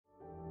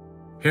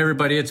Hey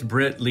everybody, it's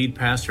Britt, lead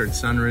pastor at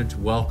Sunridge.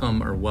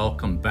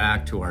 Welcome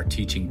back to our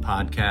teaching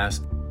podcast.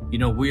 You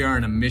know, we are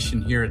on a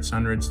mission here at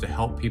Sunridge to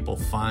help people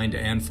find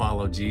and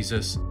follow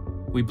Jesus.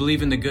 We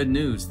believe in the good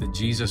news that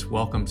Jesus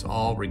welcomes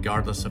all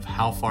regardless of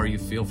how far you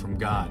feel from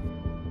God.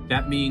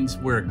 That means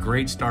we're a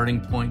great starting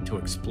point to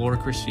explore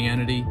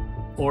Christianity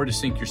or to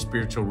sink your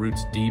spiritual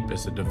roots deep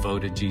as a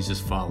devoted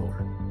Jesus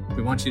follower.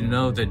 We want you to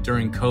know that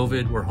during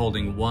COVID, we're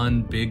holding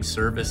one big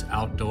service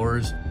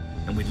outdoors,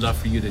 and we'd love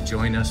for you to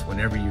join us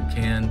whenever you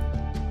can.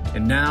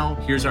 And now,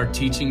 here's our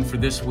teaching for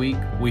this week.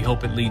 We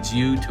hope it leads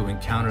you to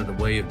encounter the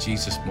way of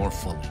Jesus more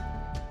fully.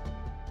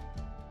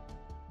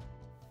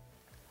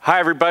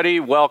 Hi, everybody.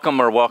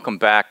 Welcome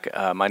back.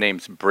 My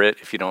name's Britt.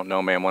 If you don't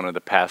know me, I'm one of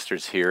the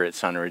pastors here at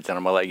Sunridge, and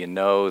I'm going to let you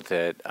know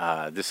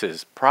that this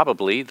is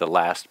probably the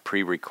last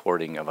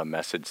pre-recording of a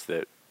message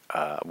that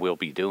we'll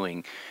be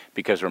doing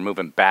because we're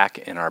moving back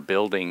in our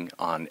building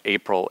on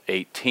April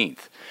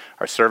 18th.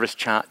 Our service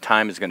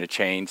time is going to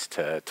change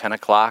to 10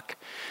 o'clock,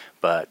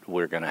 but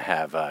we're going to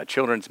have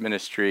children's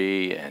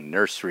ministry and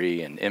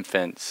nursery and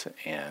infants,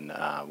 and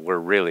we're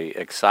really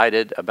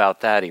excited about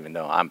that, even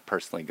though I'm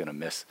personally going to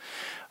miss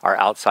our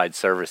outside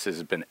services.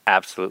 Have been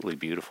absolutely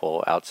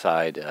beautiful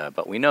outside,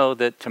 but we know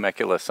that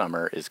Temecula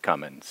summer is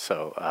coming,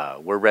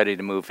 so we're ready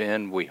to move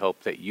in. We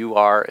hope that you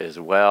are as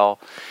well.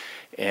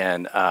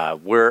 And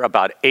we're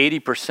about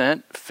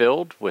 80%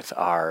 filled with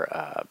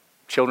our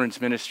children's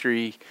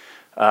ministry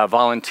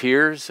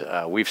volunteers.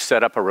 We've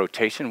set up a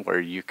rotation where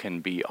you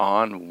can be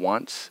on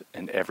once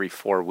in every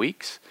 4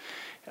 weeks.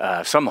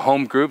 Some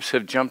home groups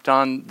have jumped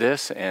on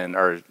this and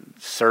are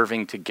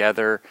serving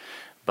together.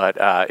 But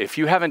if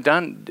you haven't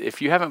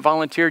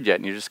volunteered yet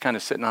and you're just kind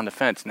of sitting on the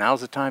fence,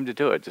 now's the time to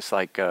do it. Just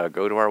like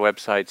go to our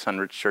website,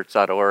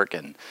 sunridgechurch.org,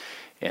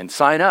 and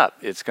sign up.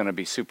 It's going to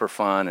be super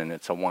fun, and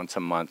it's a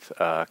once-a-month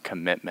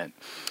commitment.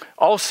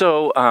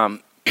 Also,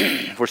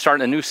 we're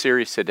starting a new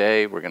series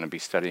today. We're going to be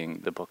studying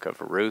the book of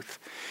Ruth.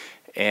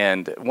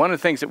 And one of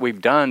the things that we've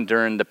done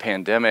during the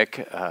pandemic,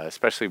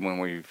 especially when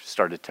we've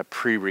started to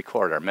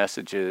pre-record our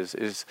messages,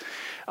 is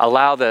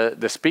allow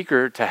the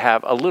speaker to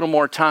have a little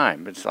more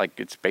time.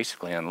 It's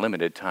basically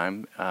unlimited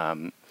time.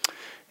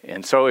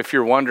 And so if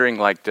you're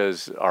wondering,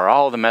 are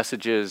all the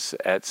messages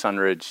at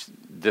Sunridge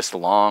this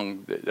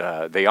long?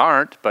 They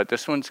aren't, but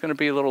this one's going to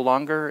be a little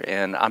longer,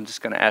 and I'm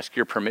just going to ask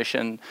your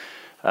permission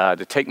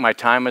to take my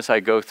time as I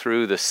go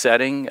through the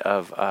setting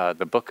of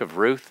the book of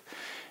Ruth.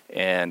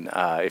 And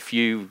if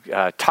you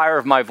tire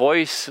of my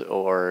voice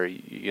or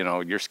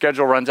your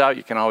schedule runs out,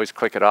 you can always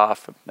click it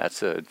off. That's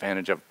the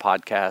advantage of a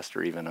podcast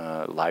or even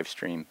a live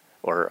stream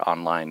or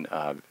online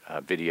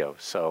video.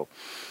 So.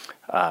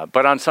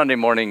 But on Sunday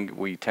morning,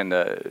 we tend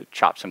to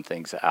chop some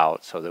things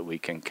out so that we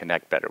can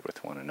connect better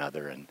with one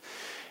another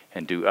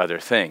and do other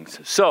things.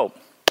 So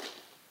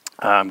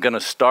I'm going to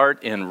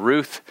start in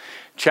Ruth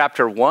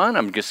chapter 1.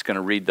 I'm just going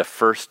to read the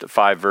first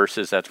 5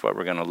 verses. That's what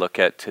we're going to look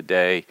at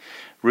today.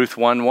 Ruth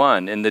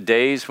 1:1. In the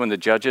days when the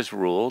judges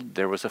ruled,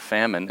 there was a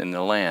famine in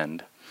the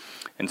land.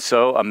 And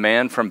so a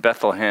man from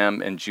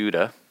Bethlehem in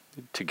Judah,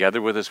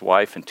 together with his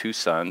wife and 2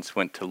 sons,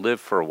 went to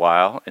live for a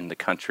while in the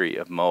country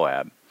of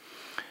Moab.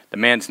 The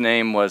man's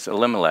name was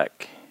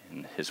Elimelech,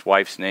 and his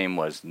wife's name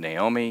was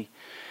Naomi,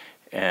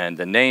 and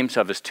the names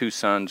of his 2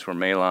 sons were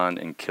Mahlon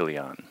and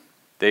Chilion.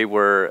 They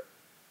were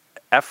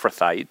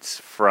Ephrathites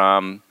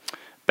from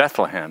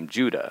Bethlehem,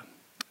 Judah,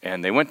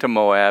 and they went to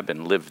Moab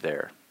and lived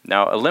there.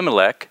 Now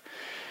Elimelech,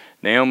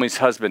 Naomi's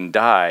husband,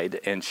 died,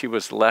 and she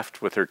was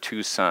left with her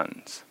 2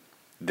 sons.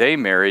 They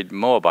married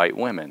Moabite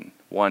women,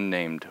 one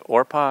named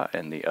Orpah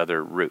and the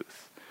other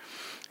Ruth.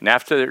 And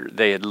after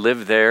they had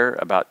lived there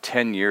about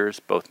 10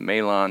 years, both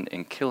Mahlon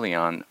and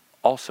Chilion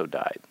also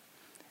died.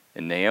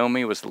 And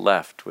Naomi was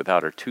left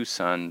without her 2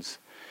 sons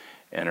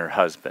and her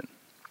husband.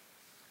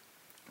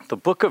 The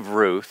book of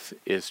Ruth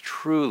is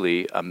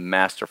truly a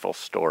masterful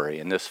story,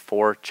 and this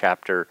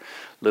 4-chapter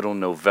little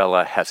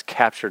novella has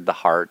captured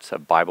the hearts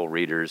of Bible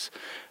readers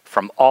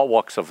from all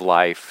walks of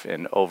life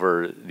and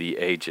over the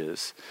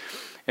ages.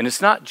 And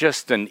it's not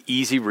just an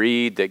easy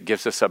read that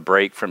gives us a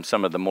break from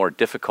some of the more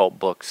difficult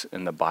books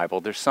in the Bible.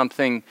 There's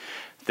something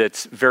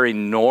that's very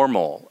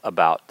normal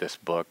about this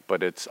book,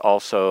 but it's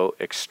also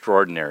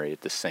extraordinary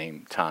at the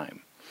same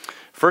time.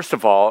 First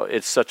of all,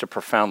 it's such a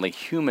profoundly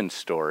human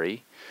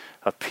story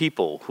of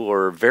people who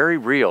are very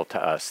real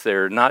to us.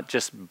 They're not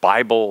just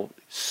Bible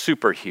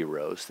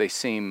superheroes. They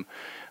seem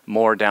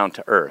more down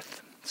to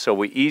earth. So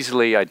we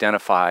easily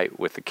identify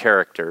with the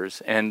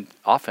characters, and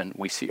often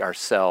we see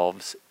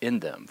ourselves in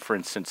them. For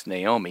instance,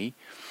 Naomi,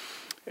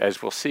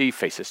 as we'll see,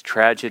 faces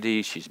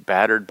tragedy. She's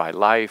battered by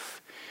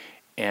life,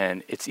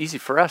 and it's easy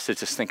for us to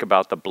just think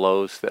about the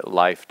blows that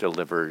life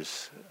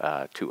delivers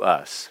to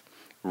us.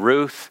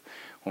 Ruth,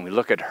 when we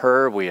look at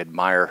her, we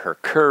admire her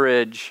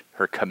courage,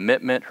 her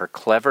commitment, her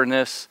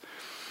cleverness,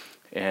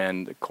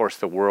 and of course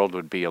the world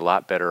would be a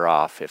lot better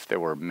off if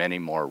there were many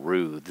more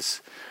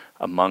Ruths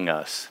among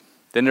us.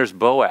 Then there's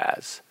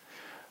Boaz,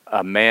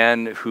 a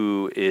man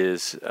who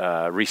is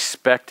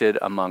respected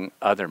among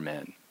other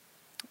men,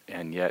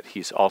 and yet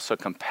he's also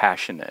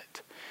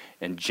compassionate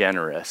and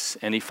generous,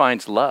 and he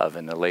finds love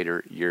in the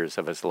later years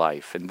of his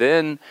life. And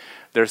then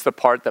there's the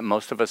part that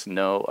most of us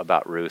know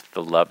about Ruth,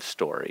 the love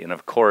story. And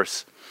of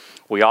course,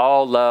 we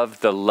all love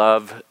the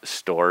love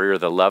story or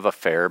the love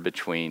affair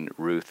between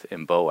Ruth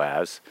and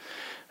Boaz.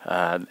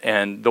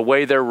 And the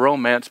way their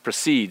romance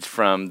proceeds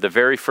from the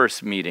very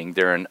first meeting.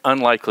 They're an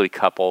unlikely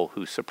couple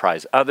who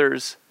surprise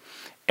others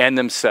and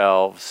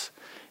themselves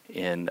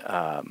in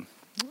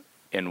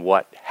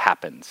what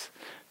happens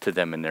to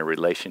them in their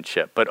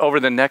relationship. But over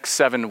the next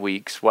 7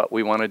 weeks, what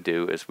we want to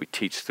do as we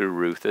teach through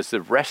Ruth is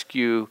to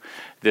rescue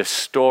this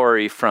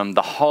story from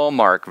the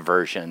Hallmark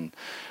version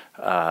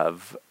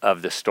of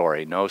the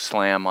story. No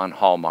slam on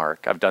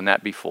Hallmark. I've done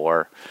that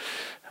before.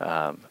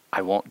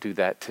 I won't do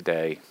that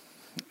today.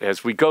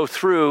 As we go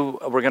through,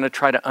 we're going to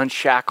try to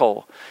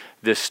unshackle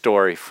this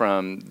story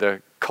from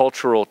the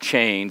cultural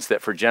chains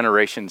that for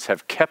generations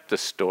have kept the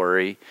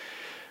story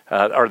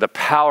or the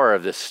power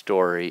of this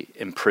story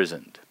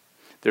imprisoned.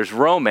 There's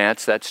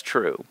romance, that's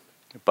true,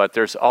 but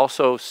there's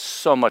also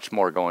so much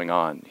more going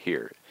on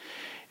here.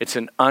 It's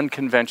an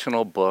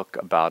unconventional book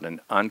about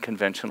an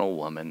unconventional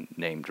woman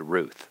named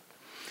Ruth.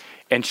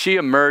 And she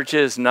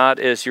emerges not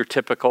as your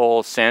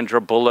typical Sandra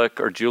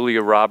Bullock or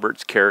Julia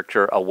Roberts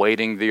character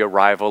awaiting the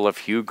arrival of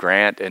Hugh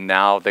Grant, and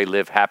now they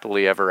live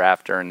happily ever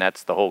after, and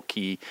that's the whole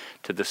key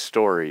to the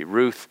story.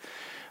 Ruth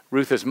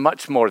is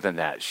much more than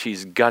that.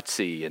 She's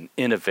gutsy and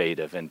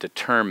innovative and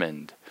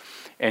determined,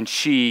 and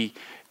she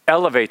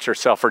elevates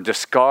herself or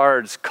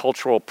discards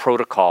cultural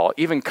protocol,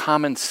 even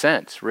common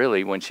sense,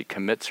 really, when she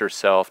commits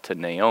herself to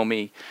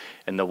Naomi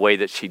in the way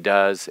that she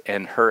does.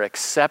 And her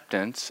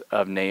acceptance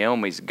of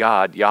Naomi's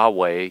God,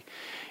 Yahweh,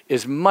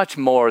 is much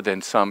more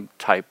than some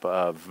type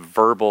of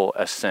verbal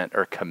assent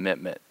or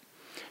commitment.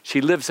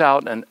 She lives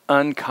out an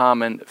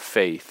uncommon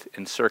faith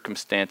in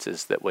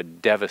circumstances that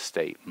would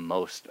devastate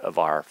most of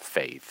our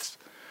faiths.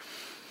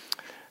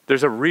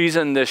 There's a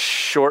reason this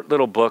short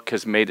little book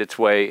has made its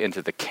way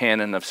into the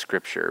canon of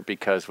Scripture,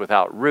 because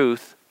without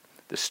Ruth,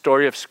 the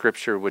story of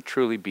Scripture would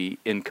truly be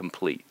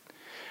incomplete.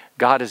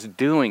 God is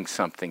doing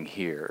something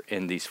here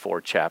in these 4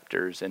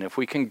 chapters, and if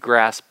we can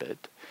grasp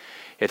it,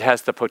 it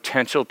has the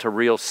potential to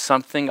reveal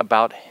something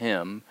about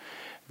Him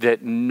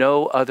that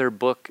no other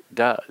book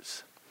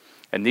does.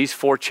 And these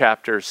 4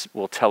 chapters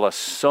will tell us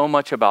so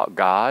much about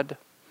God,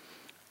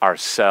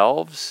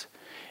 ourselves,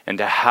 and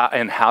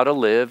how to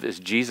live as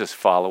Jesus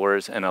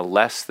followers in a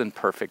less than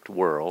perfect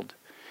world,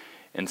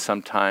 and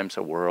sometimes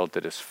a world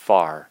that is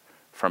far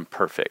from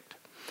perfect.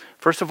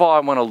 First of all, I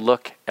want to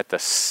look at the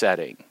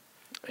setting.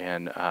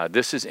 And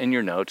this is in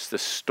your notes. The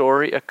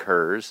story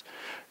occurs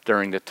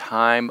during the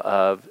time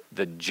of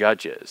the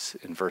judges.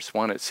 In verse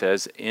 1 it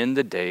says, in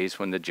the days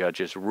when the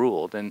judges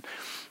ruled. And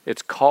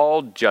it's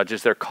called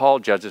judges. They're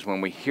called judges.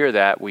 When we hear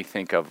that, we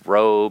think of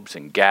robes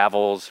and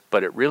gavels,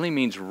 but it really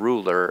means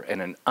ruler,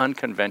 and an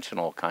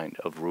unconventional kind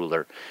of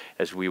ruler,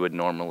 as we would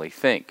normally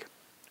think.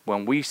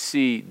 When we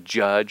see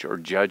judge or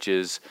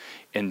judges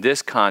in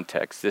this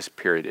context, this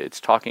period, it's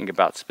talking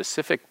about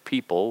specific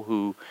people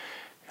who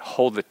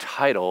hold the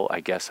title, I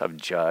guess, of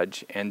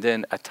judge, and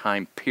then a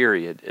time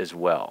period as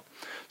well.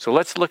 So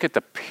let's look at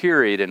the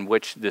period in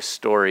which this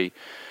story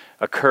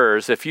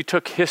occurs. If you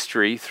took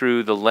history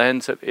through the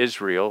lens of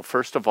Israel,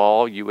 first of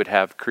all, you would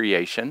have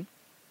creation.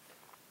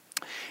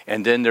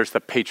 And then there's the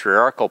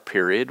patriarchal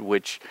period,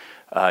 which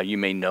you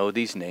may know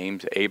these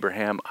names,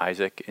 Abraham,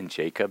 Isaac, and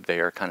Jacob. They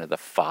are kind of the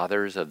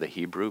fathers of the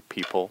Hebrew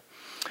people.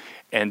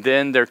 And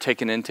then they're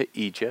taken into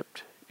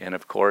Egypt, and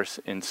of course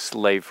in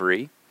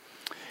slavery.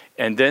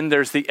 And then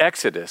there's the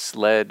Exodus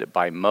led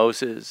by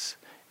Moses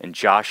and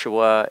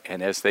Joshua,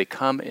 and as they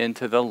come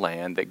into the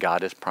land that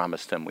God has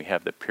promised them, we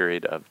have the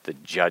period of the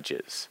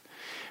judges.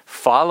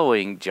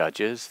 Following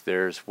judges,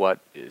 there's what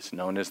is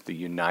known as the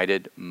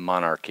United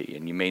Monarchy,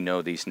 and you may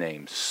know these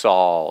names,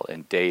 Saul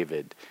and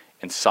David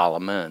and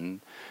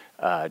Solomon,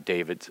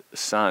 David's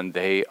son.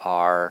 They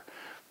are,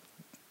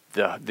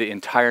 the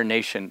entire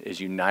nation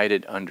is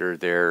united under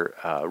their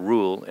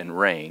rule and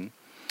reign.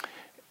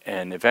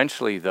 And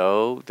eventually,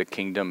 though, the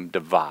kingdom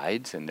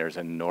divides, and there's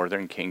a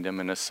northern kingdom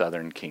and a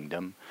southern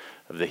kingdom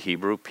of the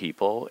Hebrew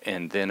people,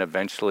 and then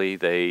eventually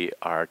they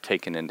are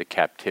taken into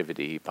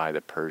captivity by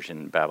the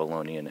Persian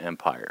Babylonian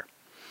Empire.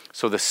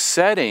 So the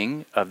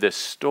setting of this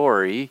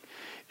story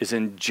is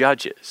in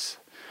Judges.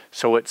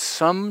 So it's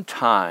some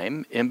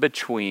time in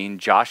between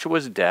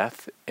Joshua's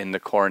death and the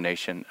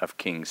coronation of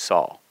King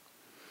Saul.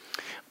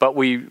 But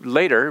we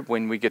later,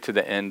 when we get to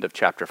the end of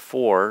chapter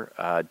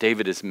 4,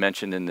 David is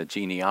mentioned in the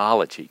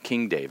genealogy,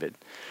 King David,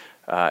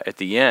 at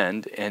the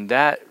end, and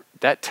that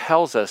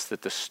tells us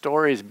that the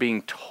story is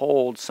being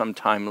told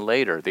sometime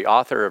later. The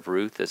author of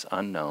Ruth is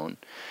unknown,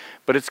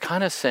 but it's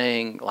kind of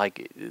saying,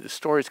 like, the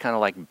story is kind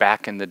of like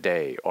back in the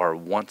day or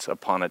once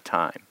upon a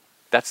time.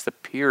 That's the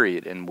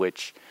period in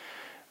which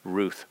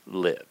Ruth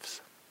lives.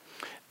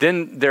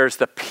 Then there's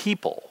the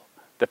people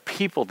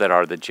that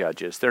are the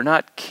judges. They're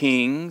not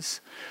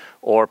kings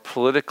or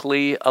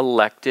politically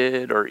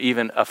elected or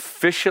even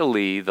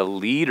officially the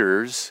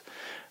leaders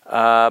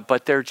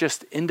but they're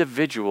just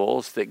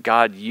individuals that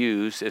God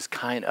used as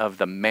kind of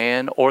the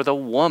man or the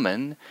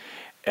woman,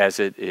 as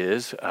it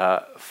is,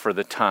 for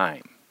the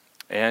time.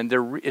 And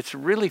it's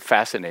really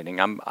fascinating.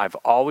 I've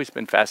always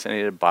been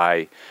fascinated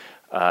by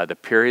the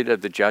period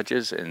of the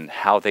judges and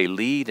how they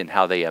lead and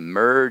how they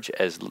emerge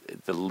as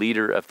the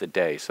leader of the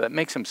day. So that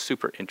makes them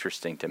super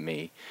interesting to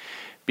me,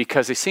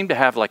 because they seem to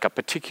have like a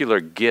particular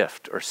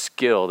gift or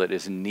skill that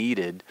is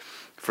needed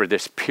for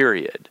this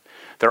period.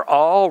 They're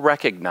all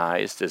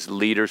recognized as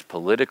leaders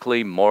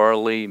politically,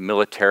 morally,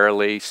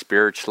 militarily,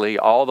 spiritually,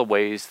 all the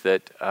ways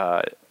that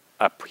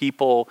a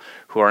people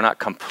who are not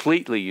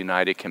completely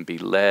united can be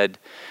led.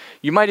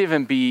 You might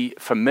even be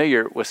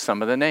familiar with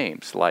some of the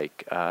names,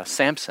 like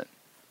Samson.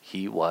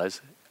 He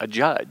was a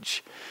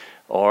judge.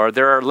 Or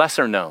there are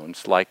lesser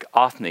knowns, like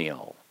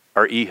Othniel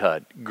or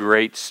Ehud.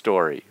 Great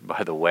story,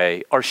 by the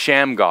way. Or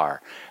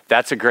Shamgar.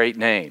 That's a great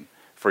name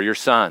for your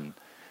son.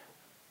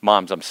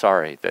 Moms, I'm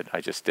sorry that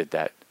I just did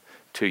that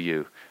to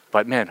you.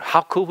 But man,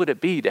 how cool would it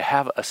be to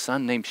have a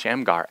son named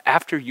Shamgar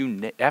after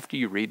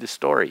you read the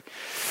story?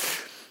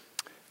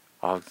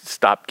 I'll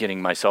stop getting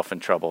myself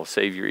in trouble.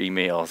 Save your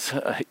emails.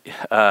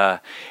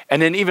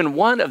 And then even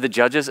one of the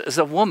judges is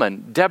a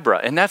woman,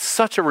 Deborah. And that's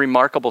such a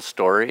remarkable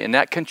story. And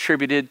that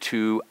contributed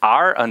to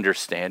our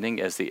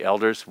understanding as the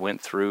elders went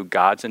through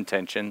God's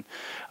intention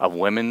of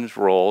women's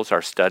roles,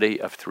 our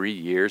study of 3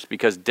 years,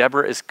 because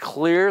Deborah is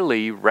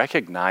clearly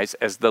recognized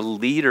as the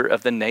leader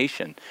of the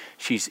nation.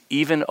 She's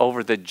even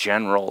over the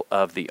general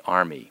of the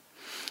army.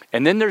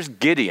 And then there's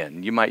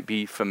Gideon. You might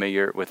be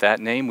familiar with that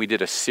name. We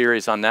did a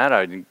series on that.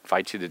 I'd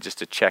invite you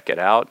to check it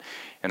out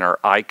in our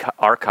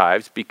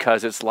archives,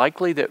 because it's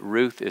likely that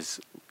Ruth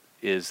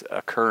is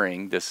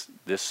occurring, this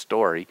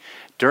story,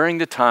 during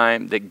the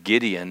time that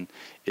Gideon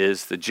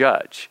is the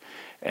judge.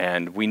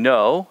 And we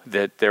know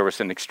that there was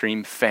an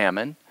extreme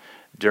famine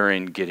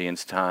during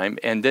Gideon's time.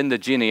 And then the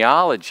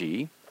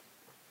genealogy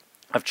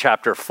of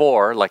chapter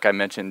 4, like I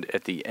mentioned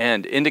at the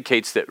end,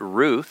 indicates that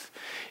Ruth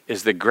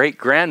is the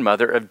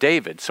great-grandmother of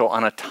David. So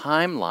on a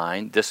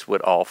timeline, this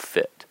would all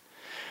fit.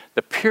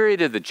 The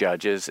period of the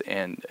judges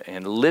and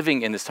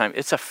living in this time,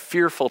 it's a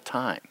fearful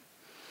time.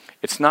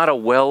 It's not a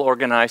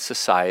well-organized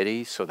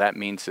society, so that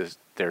means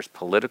there's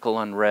political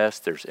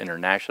unrest, there's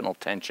international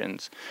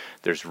tensions,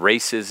 there's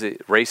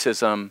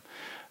racism.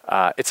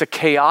 It's a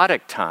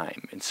chaotic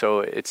time, and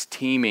so it's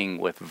teeming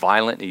with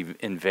violent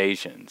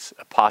invasions,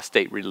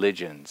 apostate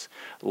religions,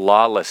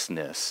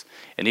 lawlessness,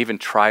 and even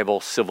tribal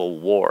civil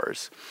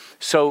wars.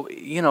 So,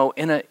 in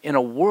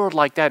a world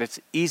like that, it's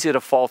easy to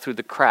fall through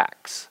the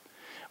cracks.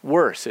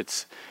 Worse,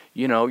 it's,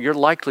 you're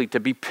likely to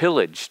be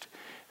pillaged,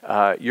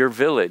 your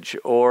village,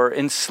 or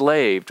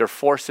enslaved, or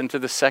forced into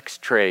the sex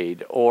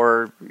trade,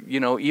 or,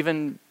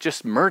 even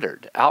just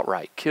murdered,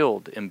 outright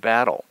killed in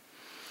battle.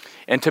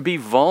 And to be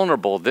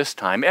vulnerable this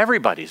time,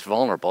 everybody's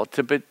vulnerable,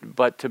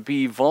 but to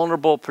be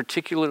vulnerable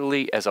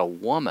particularly as a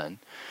woman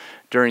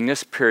during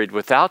this period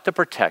without the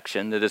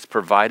protection that is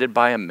provided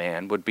by a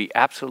man would be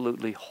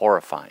absolutely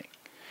horrifying.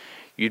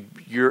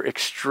 You're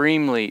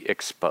extremely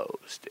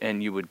exposed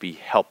and you would be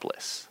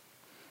helpless.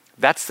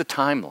 That's the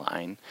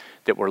timeline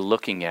that we're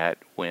looking at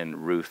when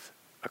Ruth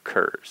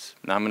occurs.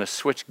 Now I'm going to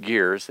switch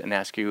gears and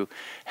ask you,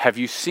 have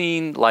you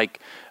seen like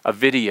a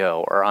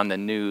video or on the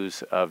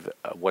news of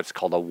what's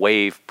called a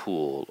wave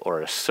pool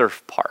or a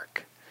surf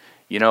park?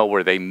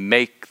 Where they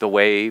make the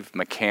wave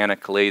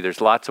mechanically. There's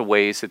lots of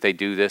ways that they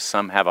do this.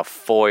 Some have a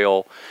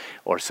foil,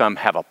 or some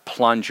have a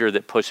plunger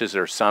that pushes,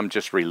 or some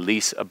just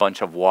release a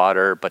bunch of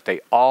water, but they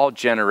all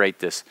generate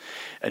this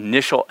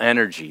initial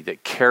energy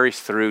that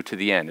carries through to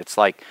the end. It's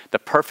like the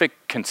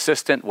perfect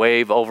consistent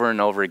wave over and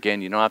over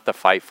again. You don't have to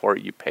fight for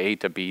it. You pay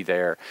to be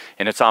there.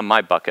 And it's on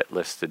my bucket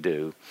list to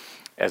do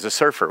as a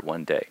surfer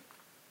one day.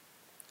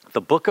 The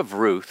book of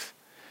Ruth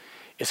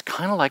is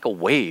kind of like a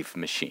wave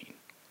machine.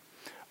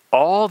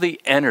 All the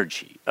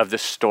energy of the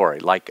story,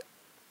 like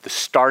the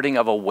starting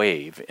of a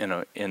wave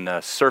in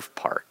a surf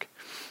park,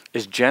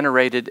 is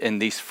generated in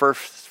these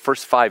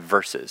first 5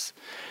 verses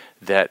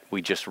that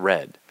we just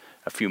read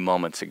a few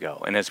moments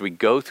ago. And as we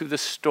go through the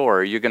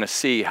story, you're going to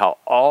see how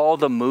all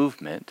the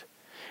movement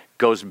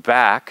goes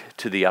back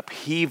to the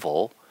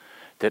upheaval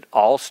that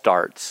all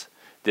starts,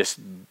 this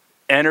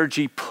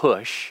energy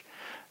push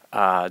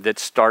that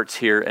starts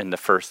here in the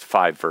first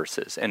 5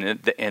 verses.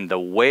 And the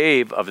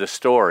wave of the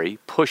story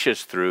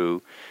pushes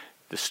through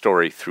the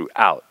story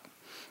throughout.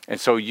 And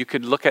so you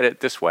could look at it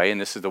this way, and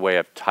this is the way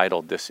I've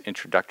titled this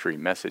introductory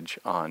message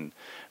on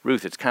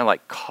Ruth. It's kind of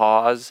like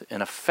cause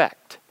and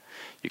effect.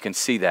 You can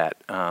see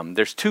that.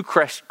 There's 2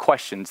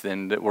 questions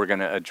then that we're going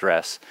to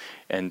address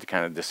in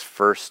kind of this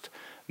first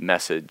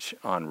message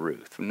on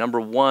Ruth. Number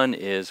 1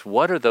 is,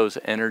 what are those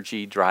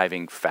energy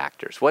driving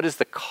factors? What is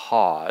the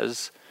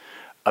cause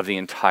of the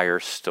entire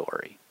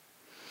story?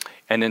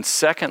 And then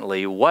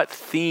secondly, what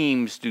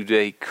themes do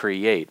they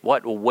create?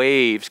 What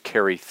waves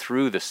carry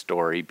through the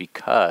story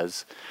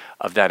because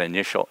of that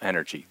initial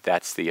energy?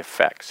 That's the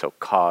effect, so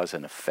cause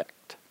and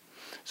effect.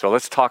 So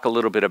let's talk a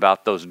little bit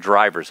about those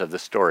drivers of the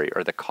story,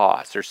 or the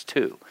cause. There's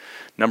 2.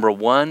 Number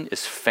 1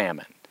 is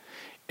famine.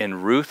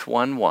 In Ruth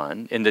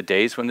 1:1, in the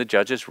days when the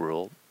judges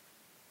ruled,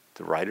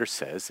 the writer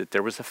says that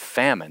there was a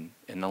famine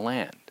in the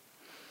land.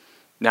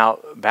 Now,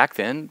 back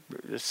then,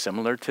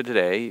 similar to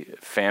today,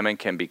 famine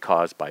can be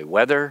caused by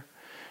weather.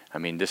 I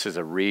mean, this is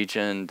a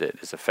region that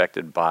is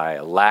affected by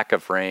a lack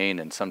of rain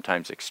and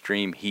sometimes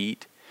extreme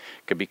heat.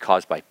 It could be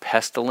caused by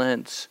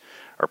pestilence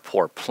or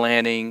poor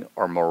planning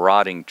or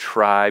marauding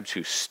tribes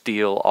who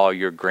steal all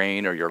your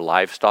grain or your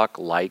livestock,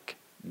 like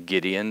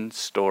Gideon's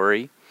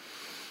story.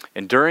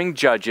 And during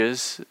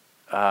Judges,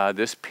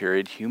 this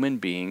period, human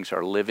beings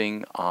are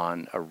living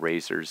on a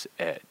razor's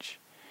edge.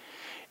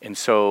 And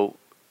so,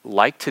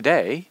 like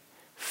today,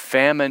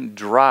 famine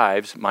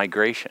drives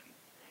migration.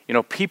 You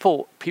know,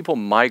 people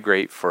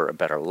migrate for a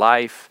better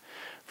life,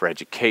 for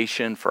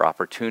education, for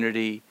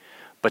opportunity,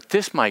 but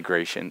this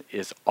migration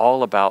is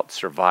all about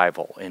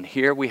survival. And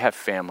here we have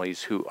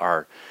families who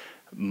are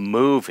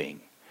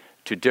moving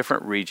to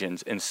different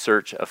regions in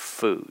search of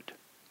food.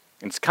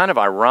 It's kind of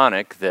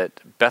ironic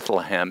that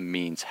Bethlehem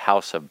means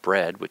house of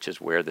bread, which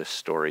is where this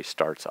story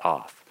starts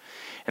off.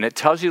 And it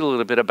tells you a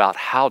little bit about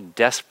how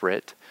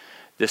desperate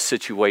this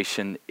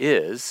situation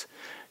is.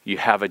 You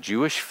have a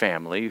Jewish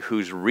family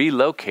who's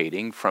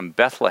relocating from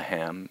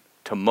Bethlehem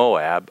to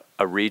Moab,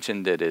 a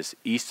region that is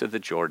east of the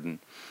Jordan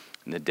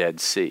and the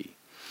Dead Sea.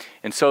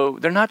 And so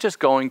they're not just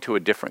going to a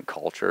different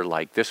culture,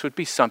 like this would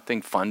be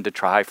something fun to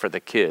try for the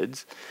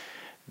kids.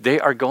 They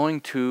are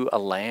going to a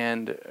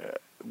land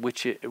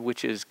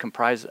which is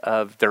comprised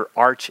of their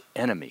arch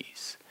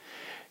enemies.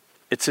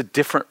 It's a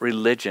different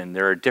religion.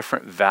 There are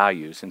different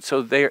values. And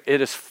so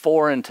it is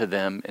foreign to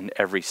them in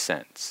every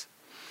sense.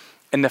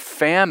 And the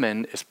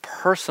famine is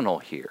personal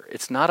here.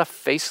 It's not a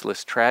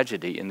faceless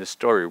tragedy in the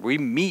story. We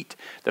meet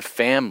the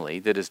family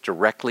that is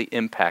directly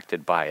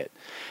impacted by it.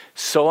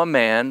 So a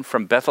man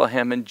from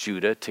Bethlehem in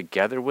Judah,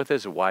 together with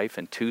his wife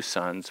and 2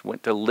 sons,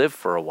 went to live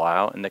for a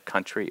while in the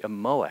country of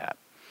Moab.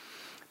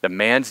 The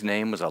man's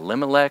name was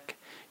Elimelech,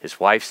 his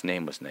wife's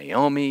name was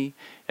Naomi,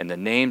 and the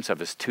names of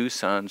his 2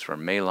 sons were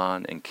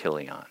Mahlon and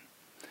Chilion.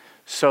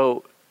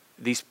 So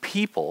these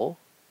people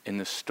in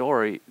the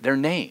story, they're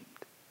named.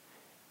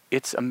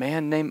 It's a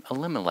man named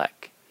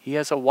Elimelech. He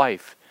has a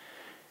wife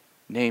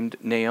named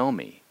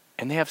Naomi,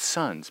 and they have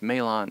sons,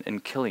 Mahlon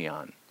and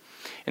Chilion.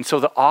 And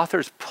so the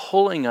author's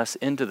pulling us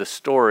into the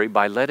story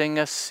by letting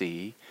us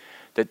see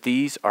that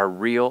these are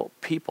real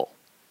people.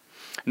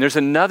 And there's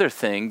another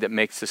thing that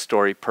makes the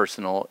story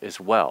personal as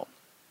well.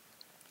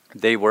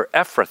 They were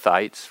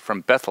Ephrathites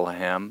from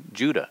Bethlehem,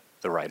 Judah,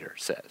 the writer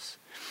says.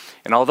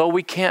 And although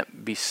we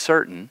can't be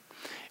certain,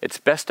 it's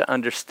best to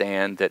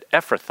understand that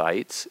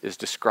Ephrathites is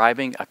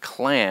describing a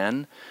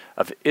clan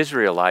of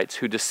Israelites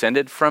who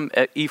descended from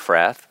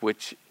Ephrath,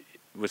 which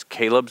was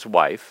Caleb's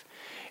wife,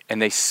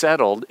 and they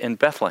settled in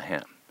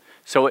Bethlehem.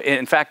 So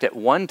in fact, at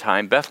one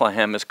time,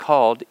 Bethlehem is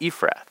called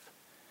Ephrath.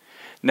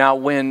 Now,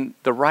 when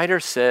the writer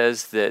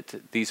says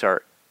that these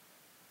are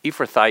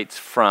Ephrathites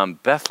from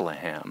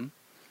Bethlehem,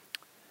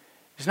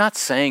 he's not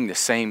saying the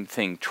same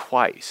thing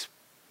twice,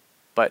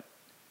 but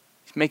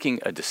he's making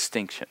a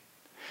distinction.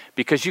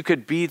 Because you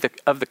could be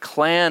of the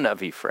clan of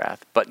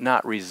Ephrath, but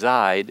not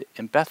reside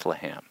in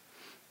Bethlehem,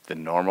 the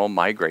normal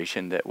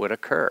migration that would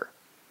occur.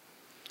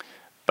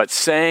 But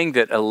saying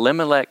that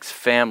Elimelech's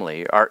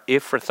family are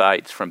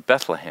Ephrathites from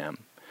Bethlehem,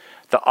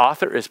 the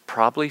author is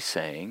probably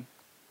saying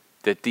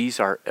that these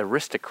are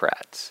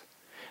aristocrats.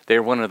 They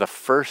are one of the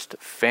first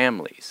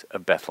families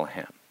of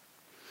Bethlehem.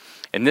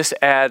 And this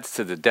adds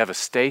to the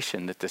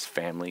devastation that this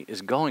family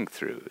is going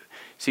through.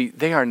 See,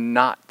 they are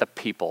not the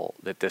people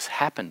that this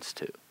happens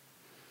to.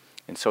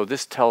 And so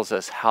this tells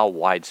us how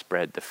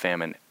widespread the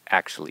famine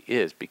actually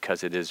is,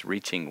 because it is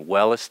reaching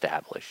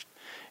well-established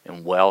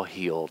and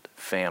well-heeled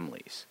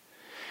families.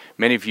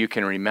 Many of you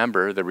can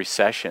remember the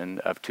recession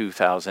of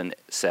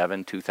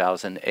 2007,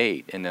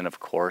 2008, and then, of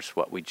course,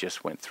 what we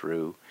just went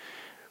through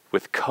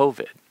with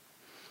COVID.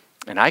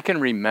 And I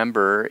can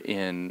remember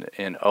in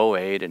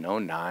 08 and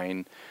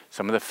 09,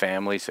 some of the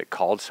families that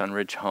called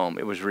Sunridge home.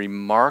 It was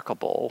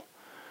remarkable,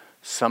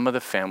 some of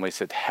the families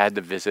that had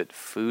to visit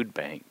food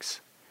banks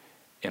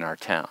in our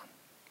town.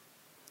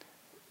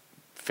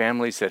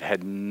 Families that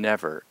had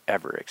never,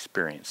 ever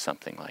experienced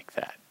something like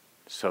that.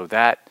 So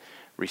that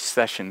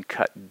recession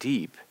cut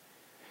deep,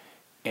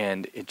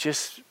 and it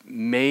just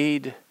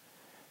made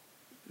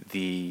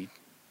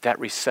that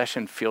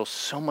recession feel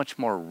so much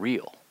more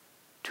real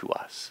to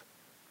us.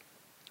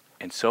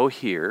 And so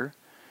here,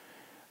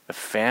 the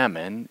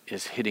famine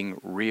is hitting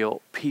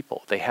real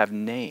people. They have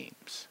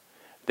names.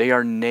 They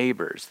are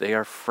neighbors. They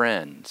are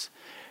friends.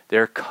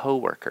 They're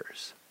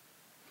co-workers.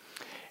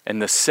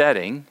 And the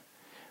setting,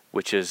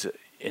 which is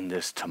in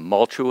this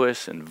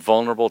tumultuous and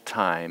vulnerable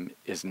time,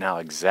 is now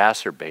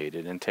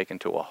exacerbated and taken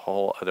to a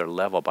whole other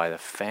level by the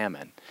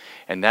famine.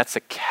 And that's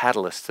a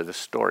catalyst to the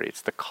story.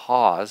 It's the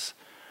cause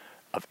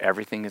of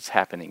everything that's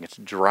happening. It's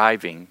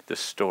driving the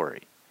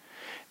story.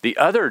 The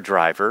other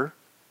driver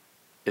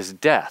is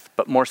death,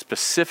 but more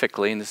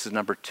specifically, and this is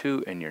number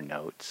 2 in your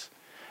notes,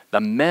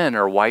 the men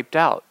are wiped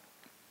out.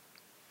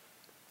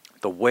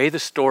 The way the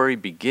story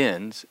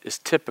begins is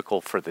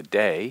typical for the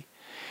day.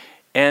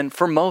 And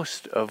for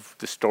most of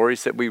the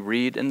stories that we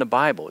read in the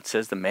Bible, it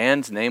says the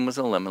man's name was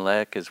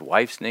Elimelech, his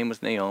wife's name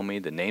was Naomi,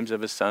 the names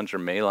of his sons were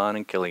Mahlon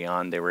and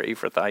Chilion. They were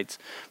Ephrathites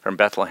from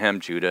Bethlehem,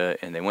 Judah,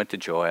 and they went to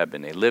Joab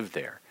and they lived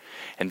there.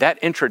 And that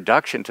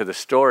introduction to the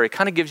story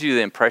kind of gives you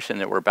the impression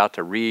that we're about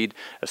to read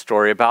a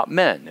story about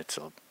men. It's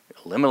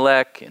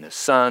Elimelech and his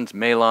sons,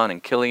 Mahlon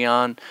and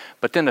Chilion.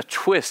 But then a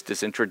twist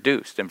is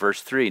introduced in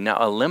verse 3.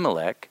 Now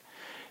Elimelech,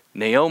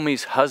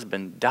 Naomi's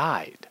husband,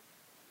 died,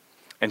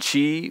 and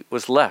she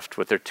was left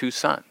with their 2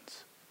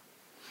 sons.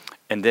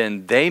 And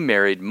then they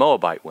married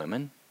Moabite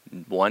women,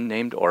 one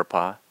named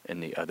Orpah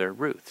and the other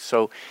Ruth.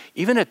 So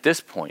even at this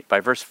point, by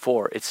verse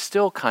 4, it's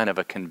still kind of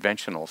a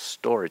conventional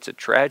story. It's a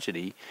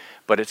tragedy,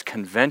 but it's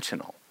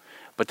conventional.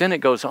 But then it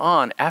goes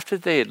on, after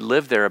they had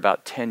lived there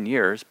about 10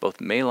 years, both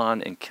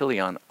Mahlon and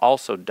Chilion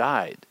also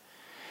died.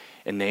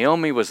 And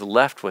Naomi was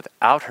left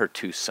without her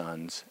 2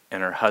 sons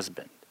and her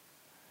husband.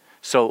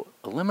 So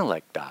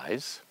Elimelech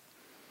dies,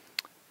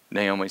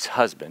 Naomi's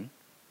husband,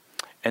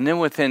 and then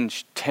within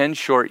 10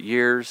 short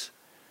years,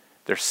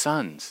 their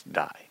sons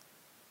die.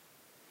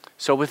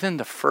 So within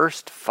the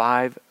first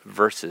 5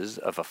 verses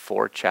of a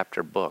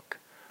 4-chapter book,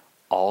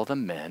 all the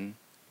men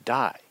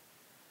die.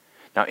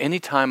 Now,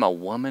 anytime a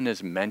woman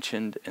is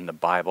mentioned in the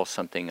Bible,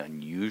 something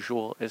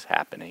unusual is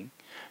happening,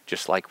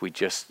 just like we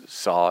just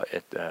saw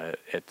at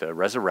the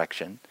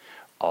resurrection,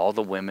 all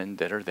the women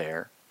that are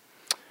there.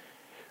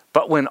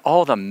 But when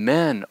all the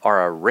men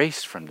are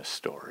erased from the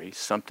story,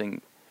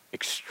 something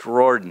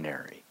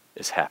extraordinary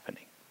is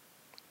happening.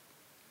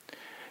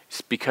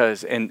 It's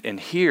because, and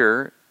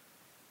here,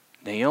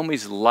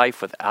 Naomi's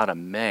life without a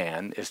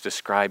man is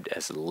described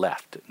as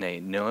left.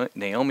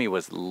 Naomi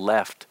was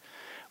left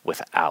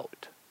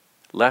without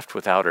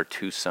her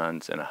 2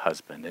 sons and a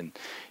husband. And,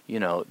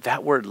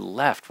 that word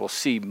left, we'll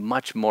see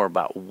much more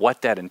about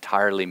what that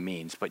entirely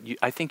means. But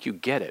I think you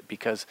get it,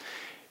 because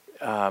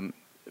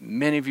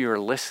many of you are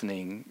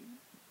listening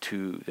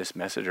to this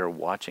message or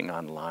watching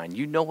online.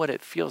 You know what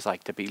it feels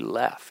like to be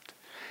left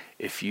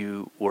if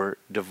you were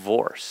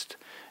divorced,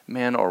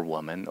 man or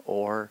woman,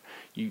 or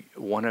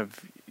one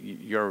of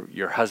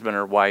your husband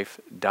or wife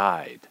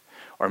died,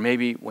 or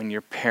maybe when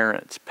your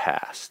parents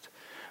passed,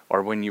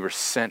 or when you were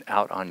sent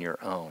out on your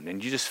own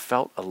and you just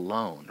felt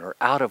alone or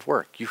out of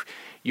work.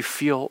 You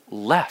feel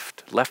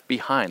left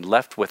behind,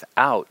 left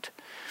without,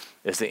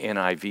 as the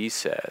NIV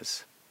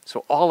says.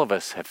 So all of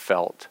us have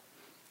felt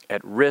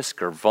at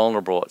risk or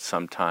vulnerable at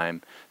some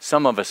time,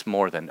 some of us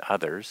more than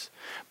others.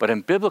 But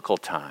in biblical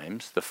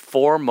times, the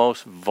 4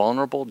 most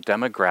vulnerable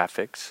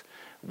demographics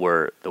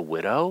were the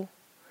widow,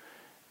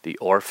 the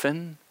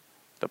orphan,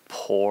 the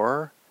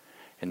poor,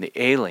 and the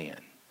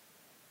alien.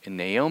 And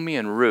Naomi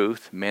and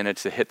Ruth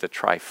managed to hit the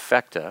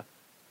trifecta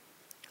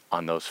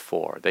on those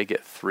 4. They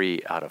get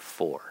 3 out of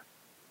 4.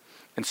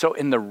 And so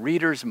in the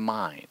reader's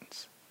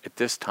minds, at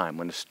this time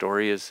when the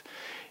story is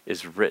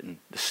written,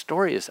 the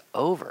story is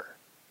over.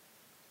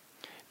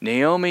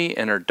 Naomi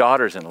and her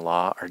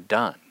daughters-in-law are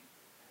done.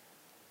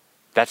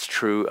 That's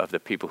true of the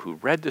people who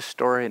read the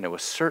story, and it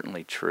was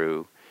certainly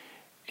true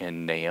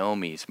in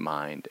Naomi's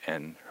mind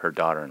and her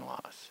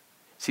daughter-in-law's.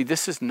 See,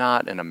 this is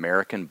not an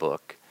American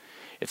book.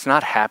 It's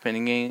not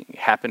happening in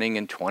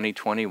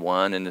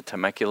 2021 in the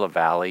Temecula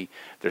Valley.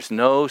 There's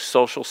no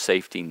social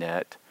safety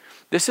net.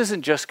 This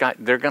isn't just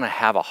they're going to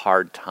have a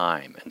hard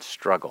time and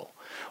struggle,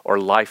 or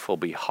life will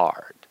be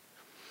hard.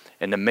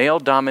 In the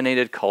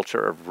male-dominated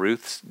culture of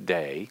Ruth's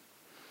day,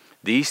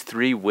 these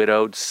 3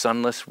 widowed,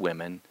 sonless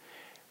women,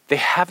 they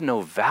have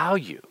no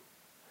value.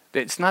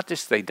 It's not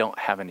just they don't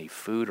have any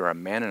food or a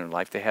man in their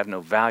life, they have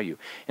no value.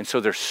 And so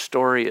their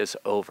story is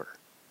over.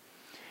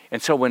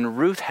 And so when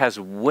Ruth has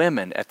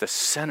women at the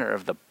center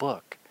of the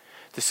book,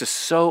 this is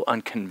so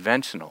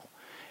unconventional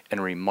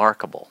and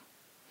remarkable.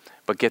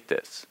 But get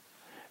this.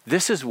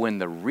 This is when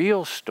the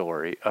real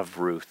story of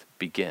Ruth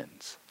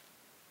begins.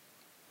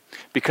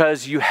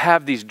 Because you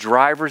have these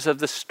drivers of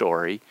the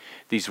story,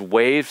 these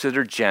waves that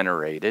are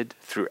generated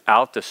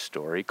throughout the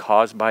story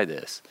caused by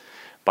this,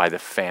 by the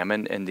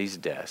famine and these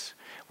deaths.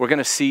 We're going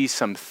to see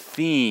some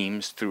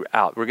themes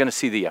throughout. We're going to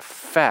see the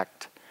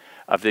effect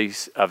of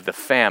the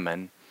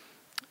famine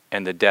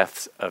and the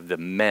deaths of the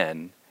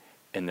men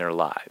in their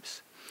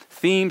lives.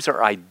 Themes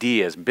are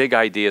ideas, big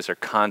ideas or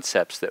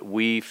concepts that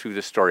weave through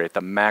the story at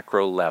the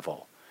macro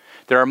level.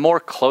 There are more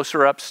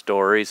closer up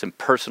stories and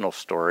personal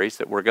stories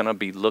that we're going to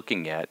be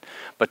looking at,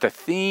 but the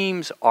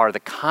themes are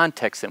the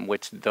context in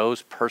which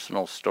those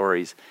personal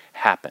stories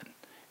happen.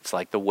 It's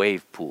like the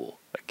wave pool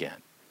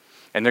again.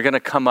 And they're going to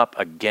come up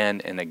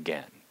again and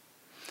again.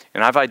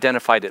 And I've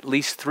identified at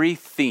least 3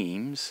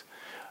 themes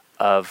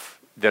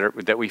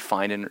that we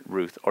find in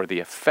Ruth, or the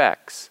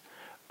effects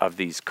of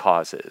these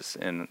causes.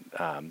 And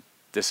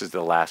this is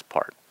the last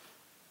part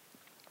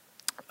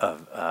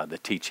of the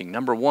teaching.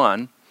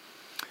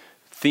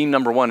 Theme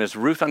number one is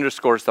Ruth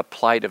underscores the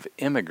plight of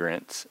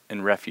immigrants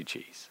and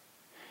refugees.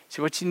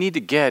 See, what you need to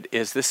get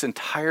is this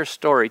entire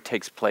story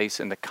takes place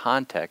in the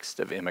context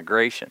of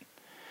immigration.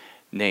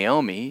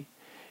 Naomi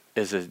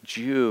is a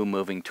Jew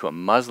moving to a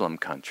Muslim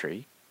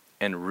country,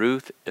 and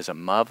Ruth is a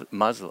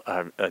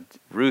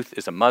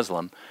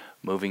Muslim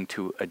moving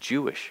to a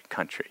Jewish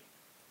country.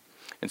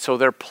 And so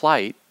their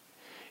plight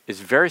is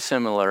very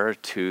similar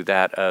to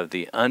that of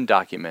the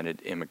undocumented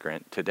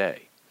immigrant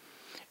today.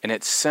 And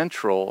it's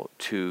central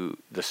to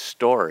the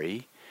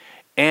story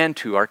and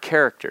to our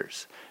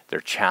characters, their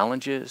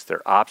challenges,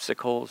 their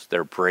obstacles,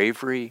 their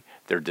bravery,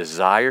 their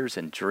desires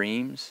and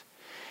dreams.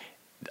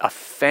 A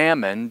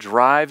famine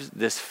drives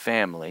this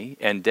family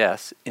and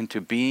deaths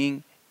into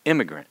being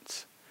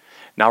immigrants.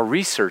 Now,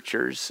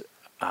 researchers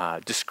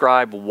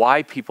describe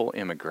why people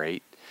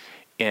immigrate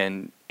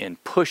in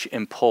push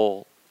and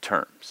pull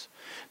terms.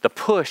 The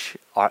push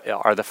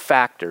are the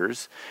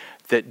factors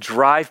that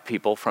drive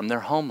people from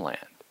their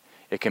homeland.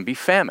 It can be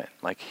famine,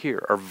 like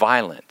here, or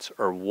violence,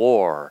 or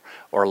war,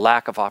 or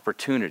lack of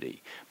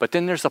opportunity. But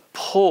then there's a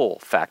pull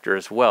factor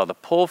as well. The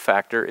pull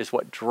factor is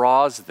what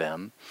draws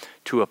them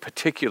to a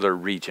particular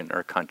region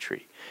or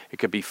country. It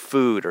could be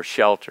food or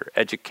shelter,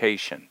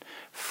 education,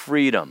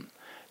 freedom,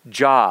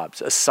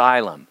 jobs,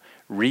 asylum,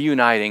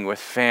 reuniting with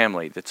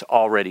family that's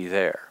already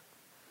there.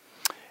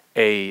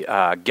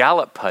 A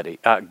Gallup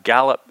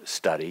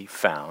study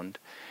found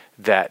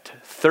that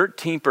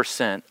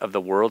 13% of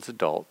the world's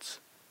adults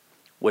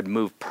would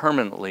move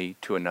permanently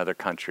to another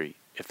country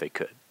if they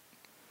could.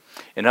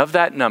 And of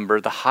that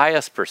number, the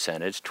highest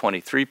percentage,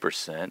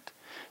 23%,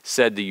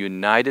 said the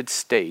United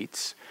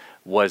States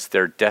was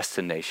their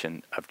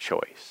destination of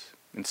choice.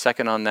 And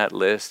second on that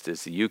list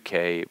is the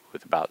UK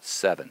with about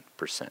 7%.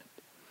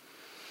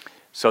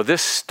 So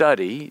this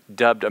study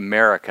dubbed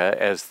America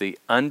as the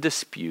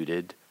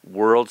undisputed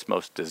world's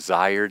most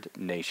desired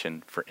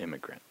nation for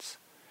immigrants.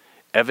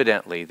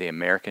 Evidently, the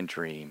American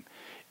dream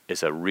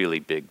is a really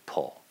big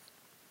pull.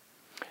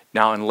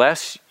 Now,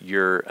 unless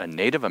you're a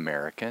Native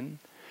American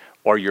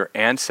or your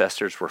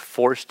ancestors were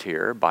forced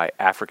here by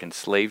African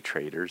slave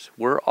traders,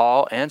 we're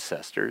all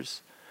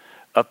ancestors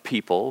of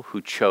people who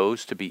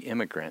chose to be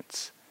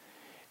immigrants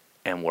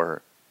and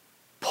were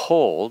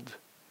pulled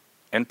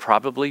and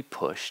probably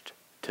pushed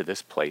to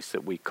this place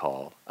that we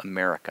call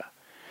America.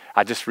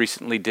 I just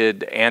recently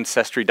did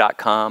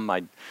Ancestry.com.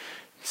 I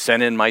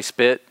sent in my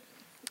spit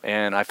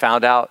and I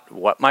found out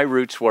what my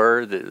roots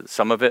were.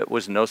 Some of it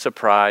was no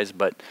surprise,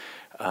 but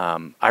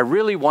I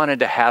really wanted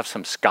to have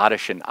some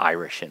Scottish and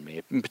Irish in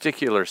me, in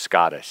particular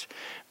Scottish,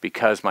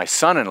 because my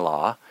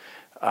son-in-law,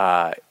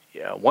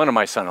 one of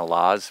my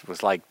son-in-laws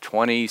was like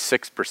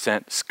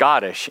 26%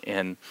 Scottish,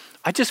 and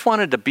I just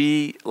wanted to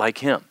be like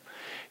him.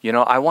 You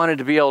know, I wanted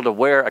to be able to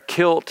wear a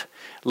kilt,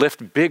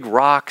 lift big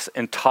rocks,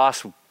 and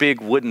toss big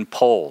wooden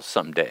poles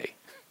someday.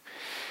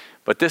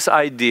 But this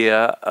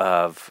idea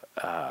of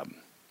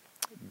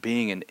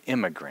being an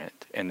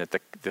immigrant and that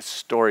the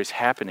stories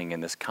happening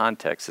in this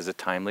context is a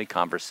timely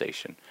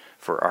conversation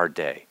for our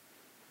day.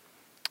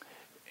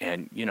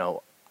 And, you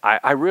know,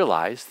 I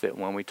realize that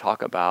when we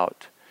talk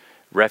about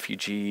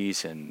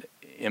refugees and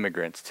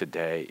immigrants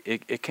today,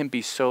 it can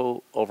be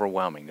so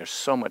overwhelming. There's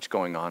so much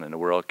going on in the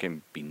world. It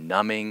can be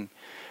numbing.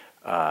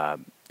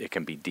 It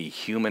can be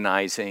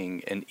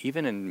dehumanizing. And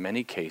even in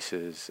many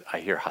cases, I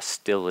hear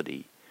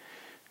hostility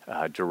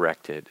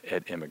directed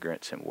at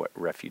immigrants and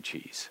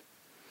refugees.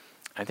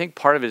 I think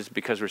part of it is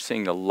because we're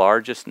seeing the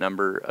largest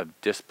number of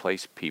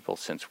displaced people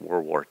since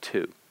World War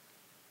II.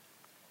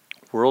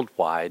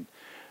 Worldwide,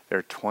 there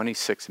are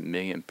 26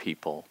 million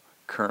people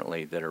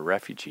currently that are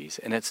refugees,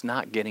 and it's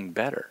not getting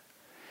better.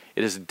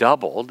 It has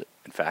doubled,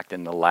 in fact,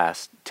 in the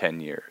last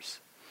 10 years.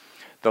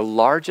 The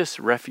largest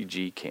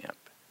refugee camp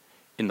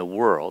in the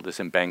world is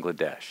in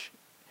Bangladesh.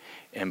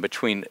 And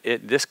between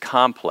this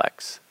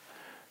complex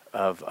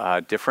of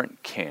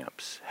different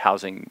camps,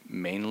 housing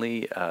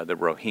mainly the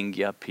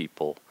Rohingya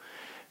people,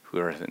 who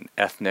are an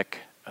ethnic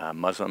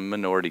Muslim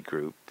minority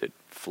group that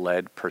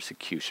fled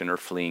persecution or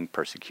fleeing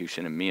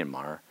persecution in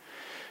Myanmar,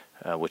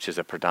 which is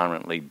a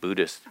predominantly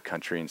Buddhist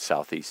country in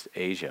Southeast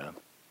Asia.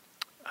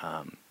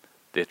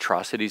 The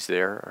atrocities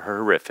there are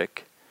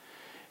horrific.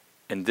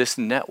 And this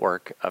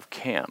network of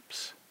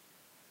camps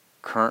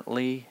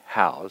currently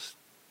house,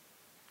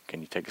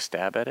 can you take a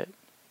stab at it?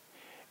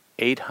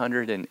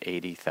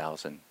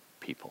 880,000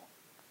 people.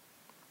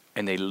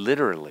 And they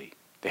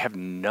have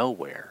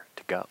nowhere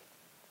to go.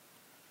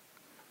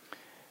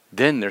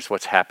 Then there's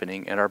what's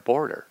happening at our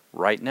border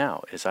right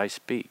now as I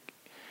speak.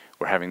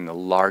 We're having the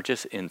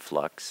largest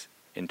influx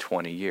in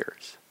 20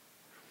 years.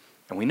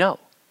 And we know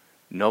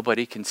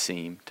nobody can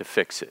seem to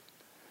fix it.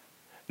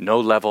 No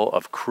level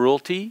of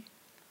cruelty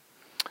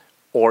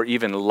or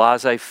even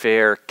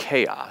laissez-faire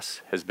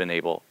chaos has been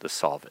able to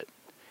solve it.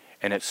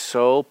 And it's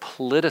so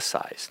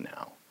politicized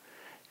now,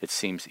 it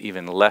seems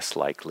even less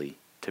likely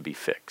to be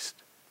fixed.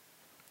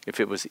 If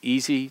it was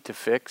easy to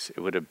fix, it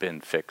would have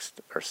been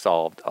fixed or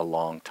solved a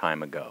long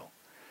time ago.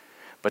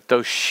 But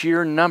those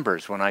sheer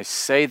numbers, when I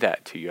say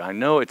that to you, I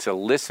know it's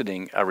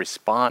eliciting a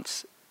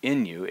response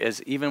in you,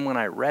 as even when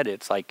I read it,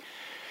 it's like,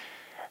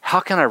 how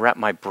can I wrap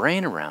my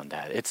brain around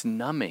that? It's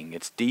numbing,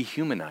 it's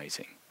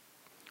dehumanizing.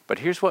 But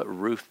here's what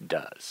Ruth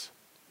does.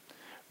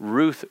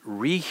 Ruth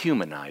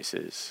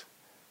rehumanizes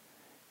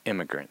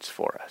immigrants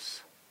for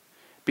us.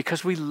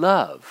 because we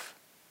love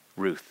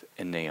Ruth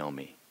and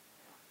Naomi.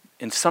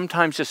 And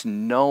sometimes just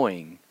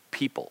knowing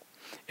people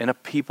in a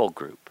people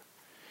group,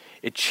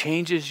 it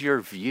changes your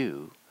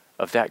view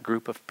of that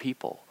group of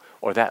people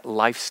or that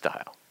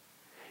lifestyle.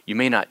 You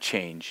may not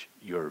change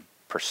your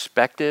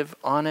perspective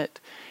on it.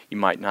 You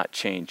might not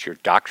change your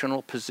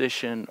doctrinal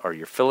position or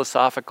your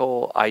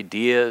philosophical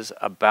ideas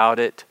about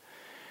it,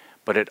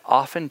 but it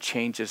often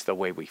changes the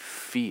way we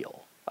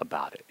feel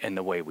about it and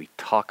the way we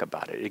talk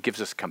about it. It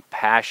gives us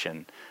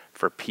compassion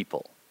for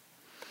people.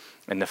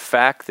 And the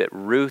fact that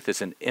Ruth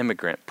is an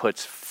immigrant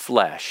puts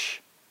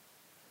flesh,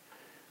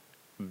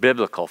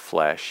 biblical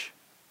flesh,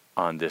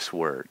 on this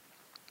word.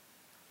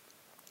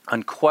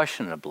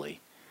 Unquestionably,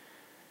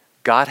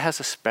 God has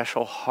a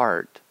special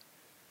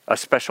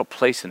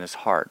place in his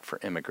heart for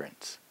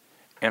immigrants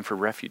and for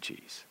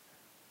refugees.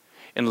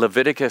 In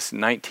Leviticus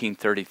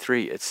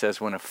 19:33, it says,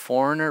 when a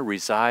foreigner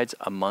resides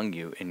among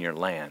you in your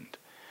land,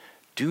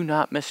 do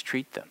not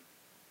mistreat them.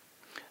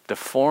 The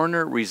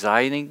foreigner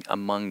residing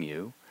among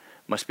you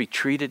must be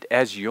treated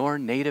as your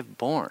native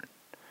born.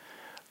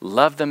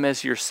 Love them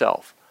as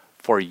yourself,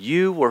 for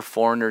you were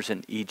foreigners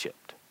in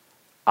Egypt.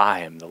 I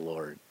am the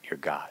Lord your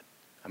God.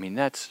 I mean,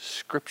 that's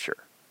scripture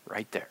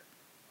right there.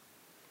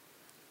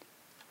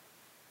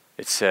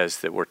 It says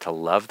that we're to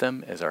love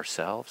them as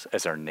ourselves,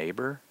 as our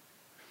neighbor.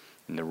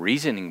 And the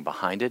reasoning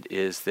behind it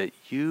is that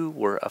you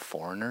were a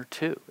foreigner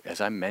too.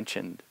 As I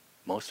mentioned,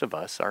 most of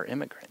us are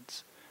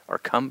immigrants or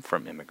come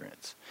from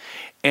immigrants.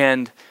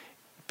 And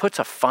puts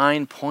a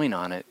fine point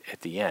on it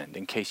at the end,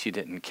 in case you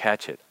didn't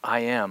catch it. I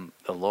am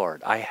the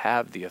Lord. I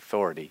have the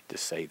authority to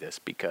say this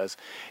because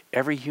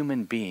every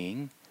human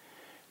being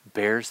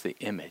bears the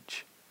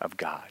image of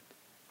God,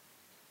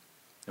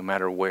 no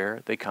matter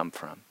where they come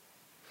from.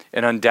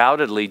 And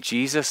undoubtedly,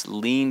 Jesus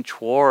leaned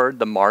toward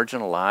the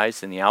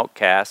marginalized and the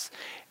outcasts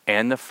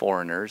and the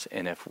foreigners.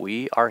 And if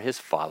we are his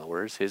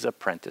followers, his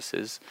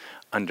apprentices,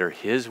 under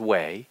his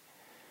way,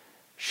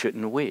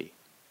 shouldn't we?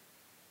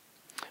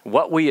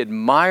 What we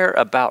admire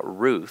about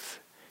Ruth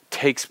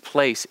takes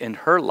place in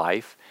her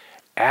life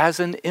as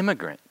an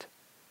immigrant.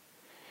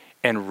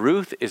 And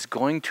Ruth is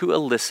going to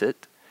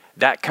elicit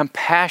that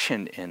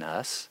compassion in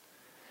us,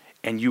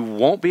 and you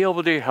won't be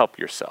able to help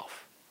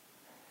yourself.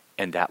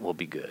 And that will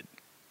be good.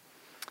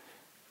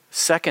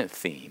 Second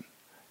theme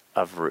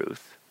of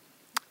Ruth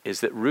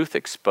is that Ruth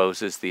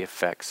exposes the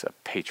effects of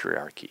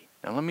patriarchy.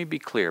 Now let me be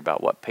clear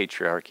about what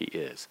patriarchy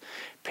is.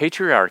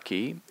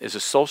 Patriarchy is a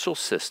social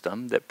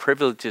system that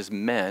privileges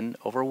men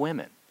over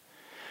women.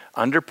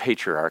 Under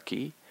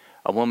patriarchy,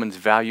 a woman's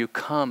value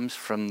comes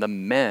from the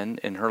men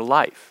in her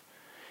life.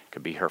 It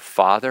could be her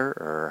father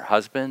or her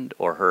husband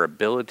or her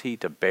ability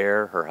to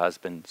bear her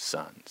husband's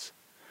sons.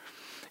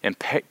 And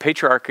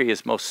patriarchy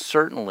is most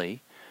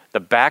certainly the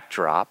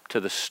backdrop to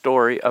the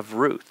story of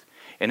Ruth.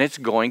 And it's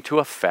going to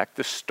affect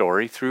the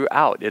story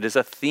throughout. It is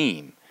a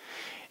theme.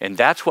 And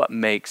that's what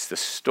makes the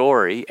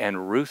story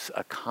and Ruth's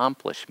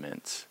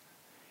accomplishments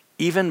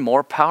even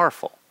more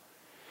powerful.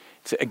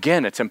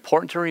 Again, it's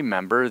important to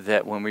remember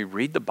that when we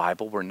read the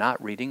Bible, we're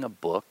not reading a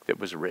book that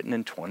was written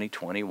in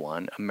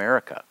 2021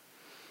 America.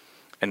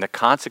 And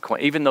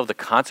even though the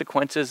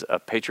consequences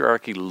of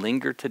patriarchy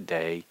linger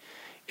today,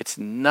 it's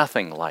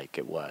nothing like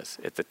it was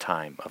at the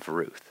time of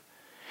Ruth.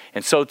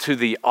 And so to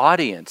the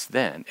audience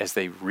then, as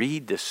they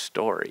read this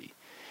story,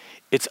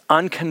 it's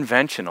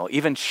unconventional,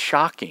 even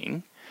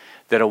shocking,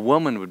 that a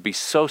woman would be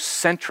so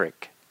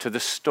centric to the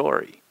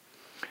story.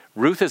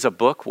 Ruth is a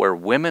book where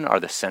women are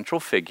the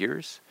central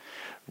figures.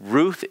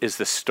 Ruth is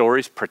the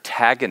story's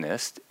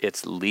protagonist,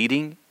 its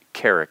leading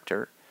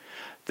character.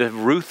 The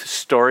Ruth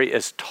story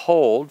is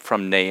told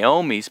from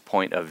Naomi's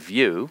point of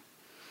view.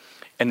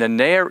 And the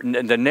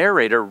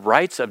narrator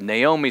writes of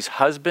Naomi's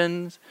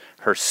husbands,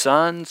 her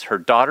sons, her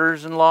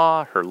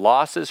daughters-in-law, her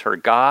losses, her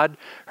God,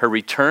 her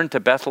return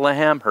to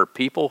Bethlehem, her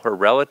people, her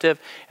relative,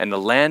 and the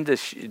land that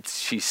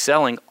she's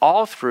selling,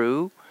 all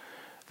through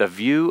the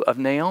view of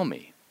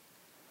Naomi.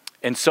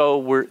 And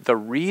so the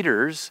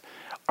readers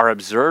are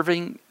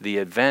observing the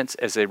events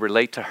as they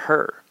relate to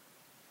her.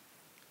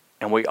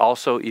 And we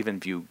also even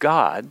view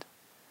God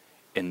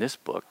in this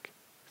book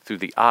through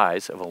the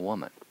eyes of a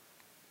woman.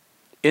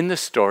 In the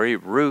story,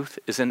 Ruth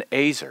is an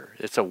Ezer.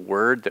 It's a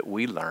word that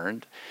we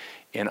learned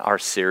in our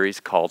series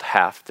called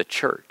Half the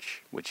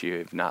Church, which you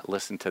have not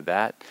listened to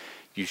that.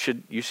 You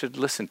should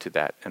listen to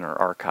that in our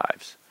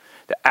archives.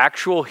 The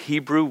actual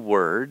Hebrew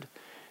word,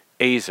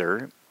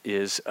 Ezer,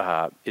 is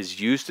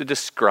used to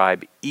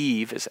describe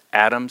Eve as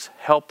Adam's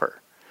helper.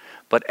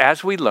 But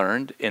as we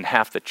learned in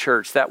Half the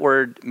Church, that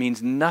word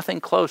means nothing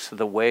close to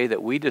the way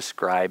that we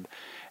describe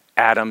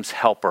Adam's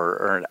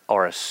helper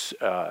or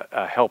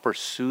a helper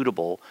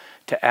suitable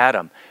to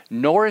Adam,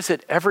 nor is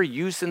it ever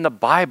used in the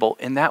Bible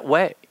in that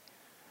way.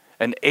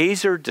 An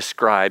Ezer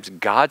describes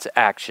God's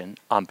action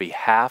on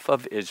behalf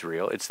of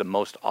Israel. It's the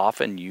most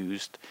often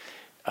used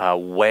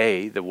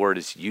way the word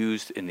is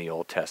used in the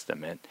Old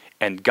Testament.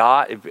 And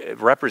God,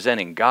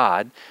 representing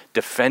God,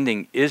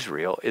 defending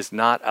Israel, is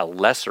not a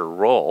lesser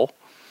role.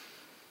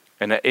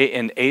 And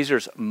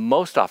Azer's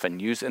most often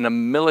used in a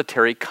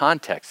military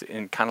context,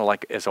 in kind of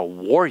like as a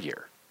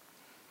warrior.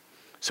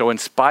 So in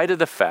spite of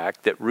the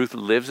fact that Ruth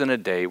lives in a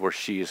day where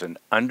she is an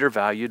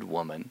undervalued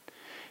woman,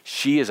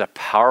 she is a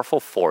powerful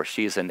force.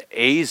 She is an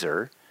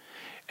Azer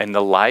in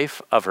the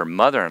life of her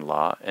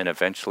mother-in-law and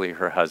eventually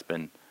her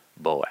husband,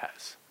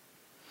 Boaz.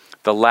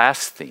 The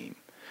last theme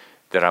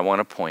that I want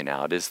to point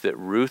out is that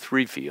Ruth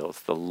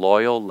reveals the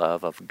loyal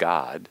love of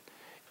God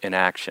in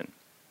action.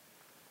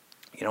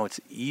 You know, it's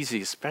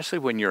easy, especially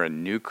when you're a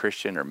new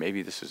Christian, or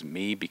maybe this is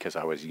me because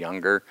I was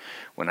younger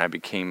when I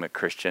became a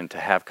Christian, to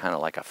have kind of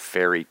like a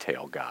fairy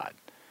tale God.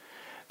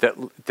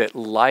 That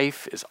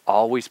life is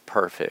always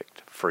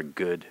perfect for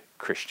good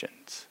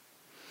Christians.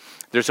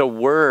 There's a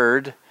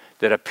word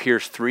that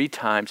appears 3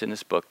 times in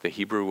this book, the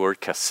Hebrew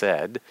word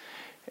chesed,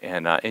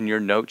 and in your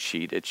note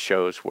sheet it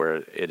shows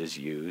where it is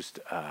used.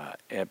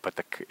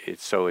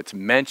 So it's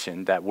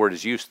mentioned, that word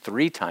is used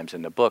 3 times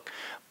in the book,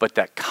 but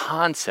that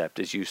concept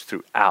is used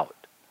throughout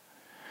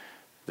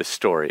the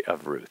story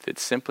of Ruth. It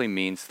simply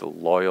means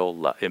loyal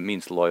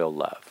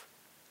love.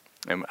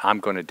 And I'm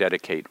going to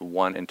dedicate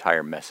one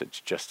entire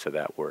message just to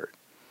that word.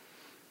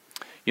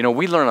 You know,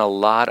 we learn a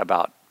lot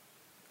about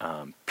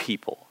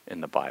people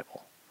in the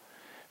Bible,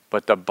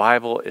 but the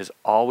Bible is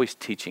always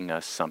teaching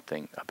us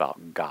something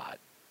about God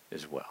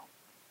as well.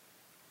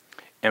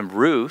 And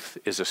Ruth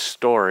is a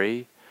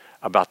story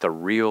about the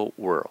real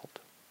world,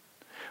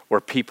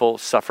 where people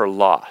suffer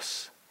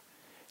loss.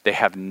 They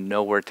have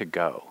nowhere to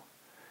go,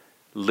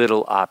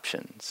 little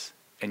options,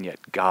 and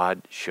yet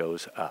God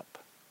shows up.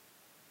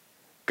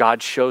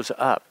 God shows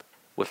up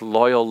with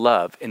loyal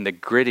love in the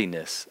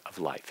grittiness of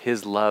life.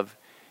 His love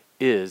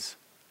is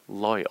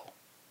loyal.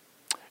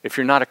 If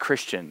you're not a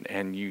Christian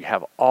and you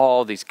have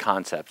all these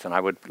concepts, and I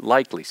would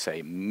likely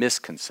say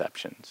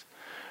misconceptions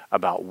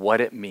about what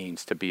it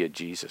means to be a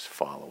Jesus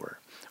follower,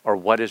 or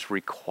what is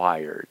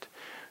required,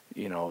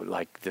 you know,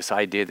 like this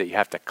idea that you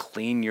have to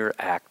clean your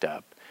act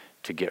up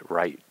to get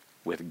right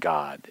with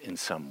God in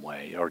some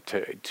way, or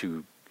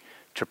to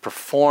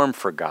perform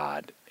for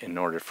God in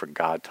order for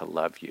God to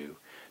love you.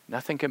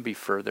 Nothing can be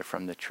further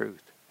from the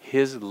truth.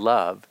 His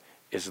love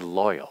is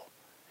loyal.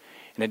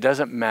 And it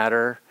doesn't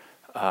matter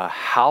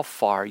how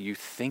far you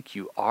think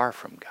you are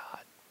from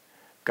God.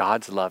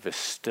 God's love is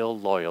still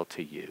loyal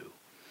to you.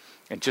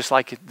 And just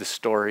like the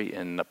story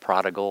in the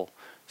prodigal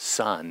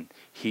son,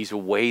 he's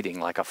waiting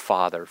like a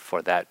father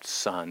for that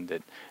son,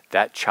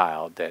 that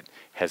child that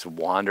has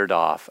wandered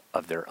off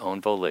of their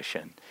own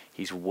volition.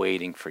 He's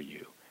waiting for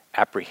you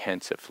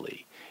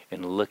apprehensively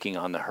and looking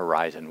on the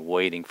horizon,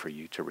 waiting for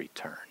you to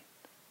return.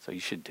 So you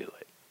should do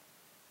it.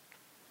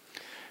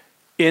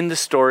 In the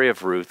story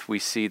of Ruth, we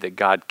see that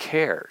God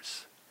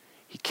cares.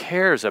 He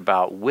cares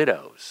about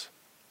widows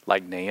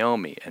like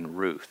Naomi and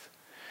Ruth,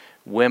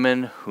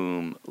 women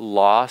whom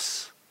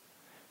loss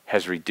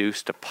has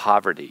reduced to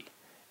poverty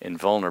and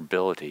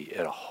vulnerability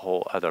at a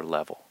whole other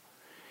level.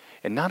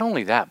 And not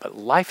only that, but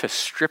life has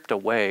stripped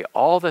away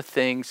all the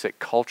things that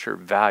culture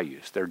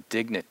values, their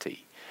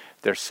dignity,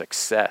 their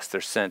success,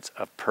 their sense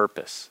of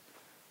purpose.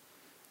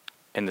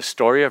 And the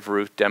story of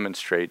Ruth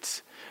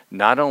demonstrates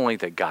not only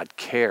that God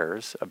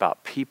cares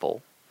about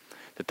people,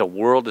 that the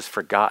world is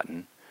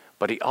forgotten,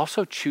 but he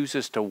also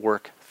chooses to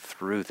work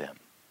through them.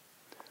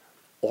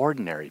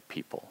 Ordinary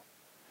people,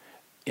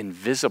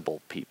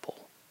 invisible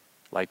people,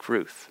 like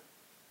Ruth,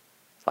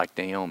 like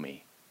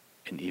Naomi,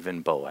 and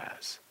even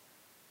Boaz.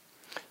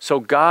 So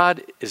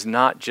God is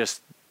not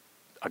just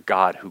a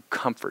God who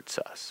comforts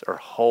us or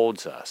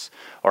holds us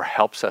or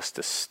helps us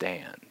to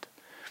stand.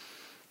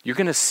 You're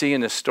going to see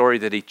in this story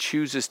that he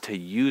chooses to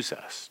use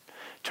us,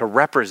 to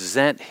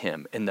represent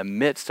him in the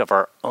midst of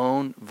our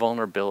own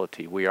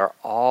vulnerability. We are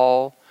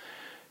all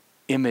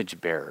image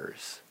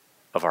bearers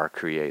of our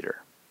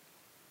Creator.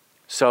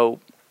 So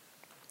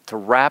to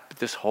wrap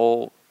this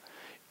whole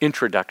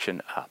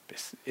introduction up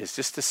is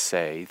just to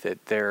say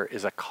that there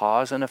is a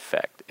cause and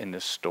effect in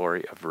this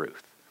story of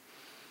Ruth.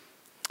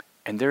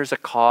 And there's a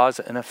cause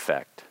and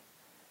effect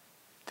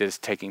that is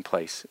taking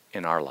place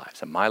in our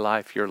lives, in my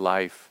life, your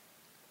life,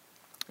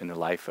 in the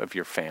life of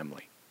your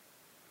family.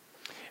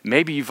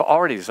 Maybe you've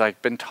already, as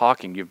I've been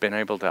talking, you've been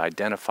able to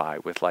identify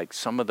with like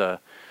some of the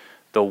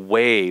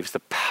waves, the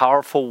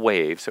powerful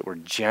waves that were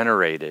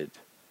generated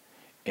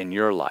in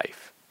your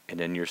life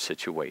and in your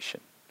situation.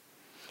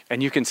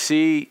 And you can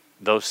see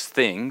those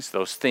things,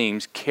 those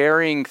themes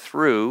carrying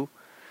through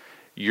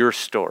your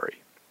story.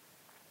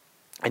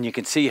 And you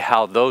can see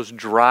how those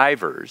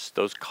drivers,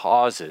 those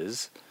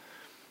causes,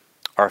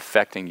 are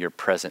affecting your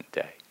present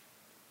day.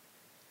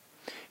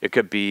 It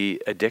could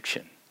be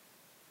addiction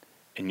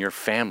in your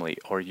family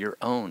or your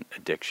own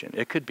addiction.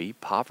 It could be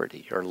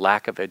poverty or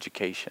lack of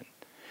education.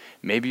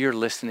 Maybe you're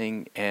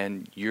listening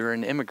and you're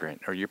an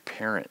immigrant or your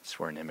parents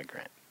were an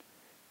immigrant.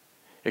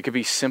 It could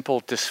be simple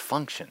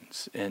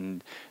dysfunctions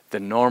in the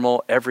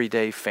normal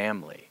everyday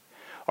family.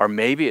 Or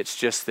maybe it's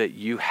just that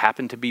you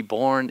happen to be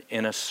born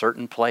in a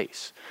certain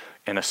place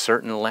in a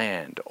certain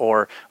land,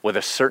 or with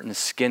a certain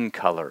skin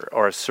color,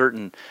 or a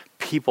certain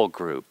people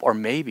group, or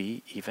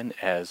maybe even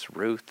as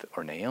Ruth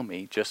or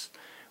Naomi, just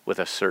with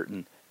a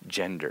certain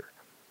gender.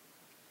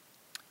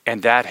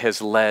 And that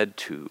has led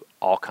to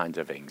all kinds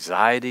of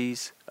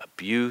anxieties,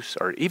 abuse,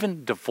 or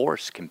even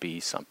divorce can be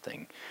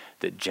something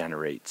that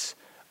generates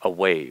a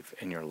wave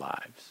in your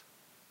lives.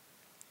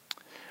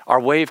 Our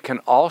wave can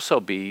also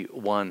be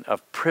one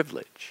of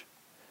privilege.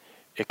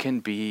 It can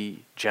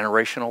be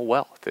generational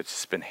wealth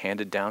that's been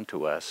handed down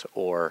to us,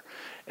 or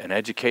an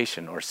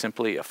education, or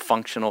simply a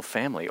functional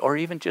family, or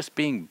even just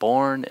being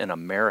born an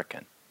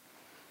American.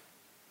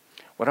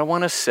 What I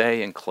want to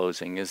say in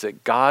closing is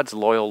that God's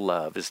loyal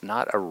love is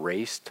not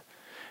erased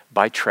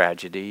by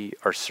tragedy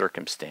or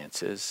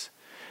circumstances,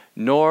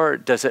 nor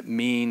does it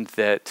mean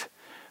that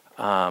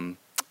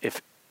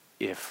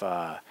if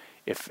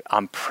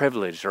I'm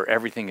privileged or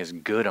everything is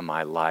good in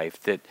my life,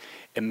 that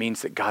it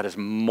means that God is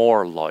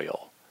more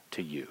loyal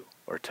to you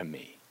or to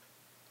me.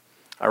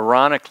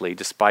 Ironically,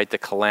 despite the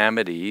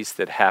calamities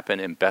that happen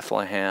in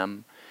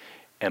Bethlehem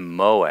and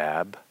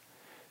Moab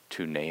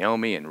to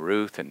Naomi and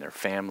Ruth and their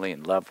family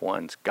and loved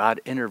ones,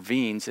 God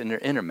intervenes in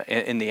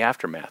the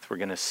aftermath, we're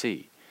going to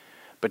see.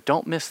 But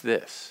don't miss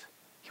this.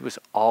 He was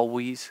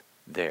always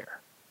there.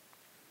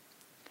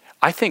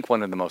 I think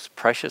one of the most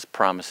precious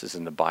promises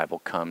in the Bible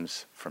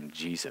comes from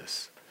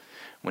Jesus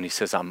when he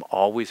says, I'm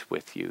always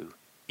with you,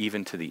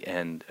 even to the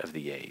end of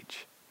the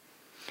age.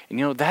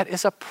 And that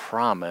is a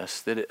promise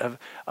that of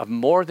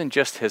more than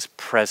just his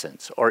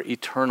presence or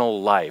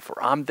eternal life, or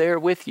I'm there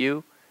with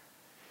you.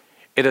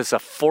 It is a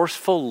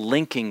forceful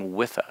linking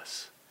with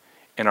us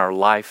in our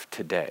life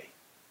today.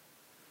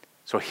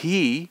 So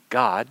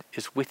God,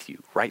 is with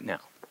you right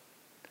now,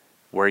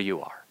 where you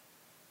are.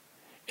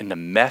 In the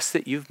mess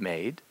that you've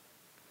made,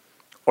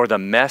 or the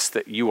mess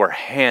that you are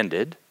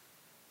handed,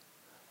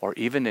 or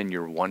even in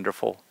your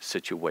wonderful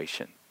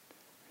situation.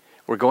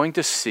 We're going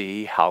to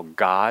see how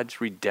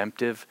God's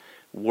redemptive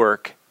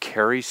work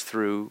carries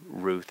through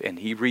Ruth, and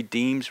he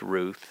redeems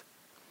Ruth,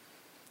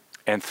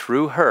 and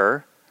through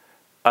her,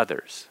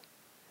 others.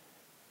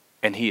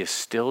 And he is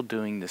still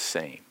doing the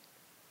same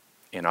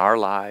in our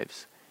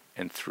lives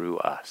and through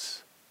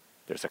us.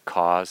 There's a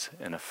cause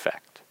and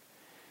effect.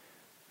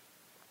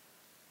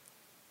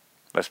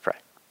 Let's pray.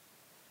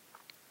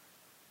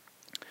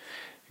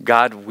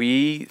 God,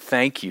 we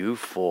thank you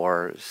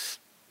for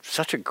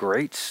such a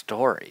great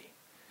story.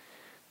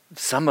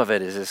 Some of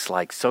it is just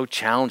so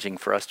challenging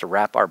for us to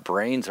wrap our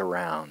brains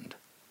around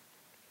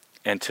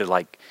and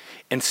to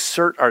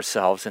insert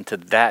ourselves into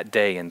that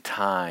day and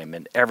time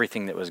and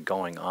everything that was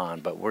going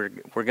on. But we're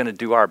going to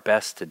do our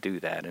best to do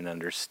that and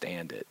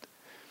understand it.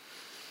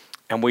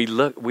 And we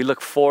look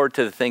forward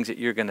to the things that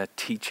you're going to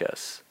teach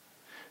us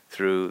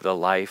through the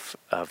life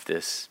of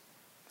this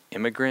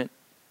immigrant,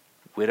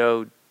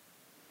 widowed,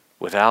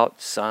 without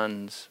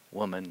sons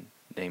woman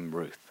named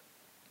Ruth.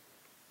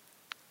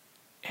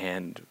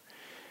 And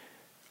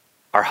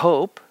our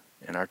hope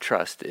and our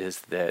trust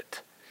is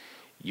that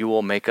you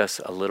will make us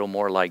a little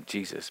more like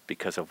Jesus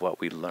because of what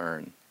we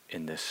learn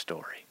in this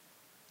story.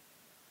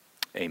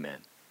 Amen.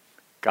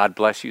 God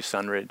bless you,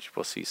 Sunridge.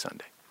 We'll see you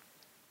Sunday.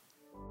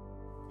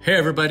 Hey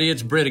everybody,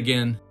 it's Britt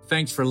again.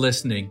 Thanks for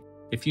listening.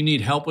 If you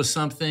need help with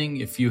something,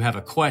 if you have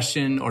a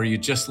question, or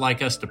you'd just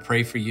like us to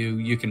pray for you,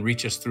 you can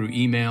reach us through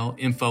email,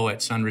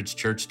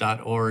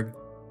 info@sunridgechurch.org.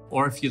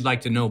 Or if you'd like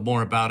to know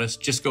more about us,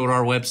 just go to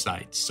our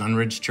website,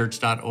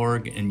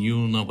 sunridgechurch.org, and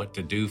you'll know what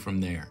to do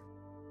from there.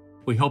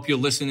 We hope you'll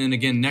listen in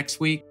again next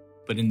week.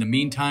 But in the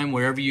meantime,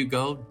 wherever you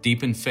go,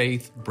 deepen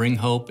faith, bring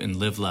hope, and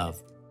live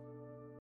love.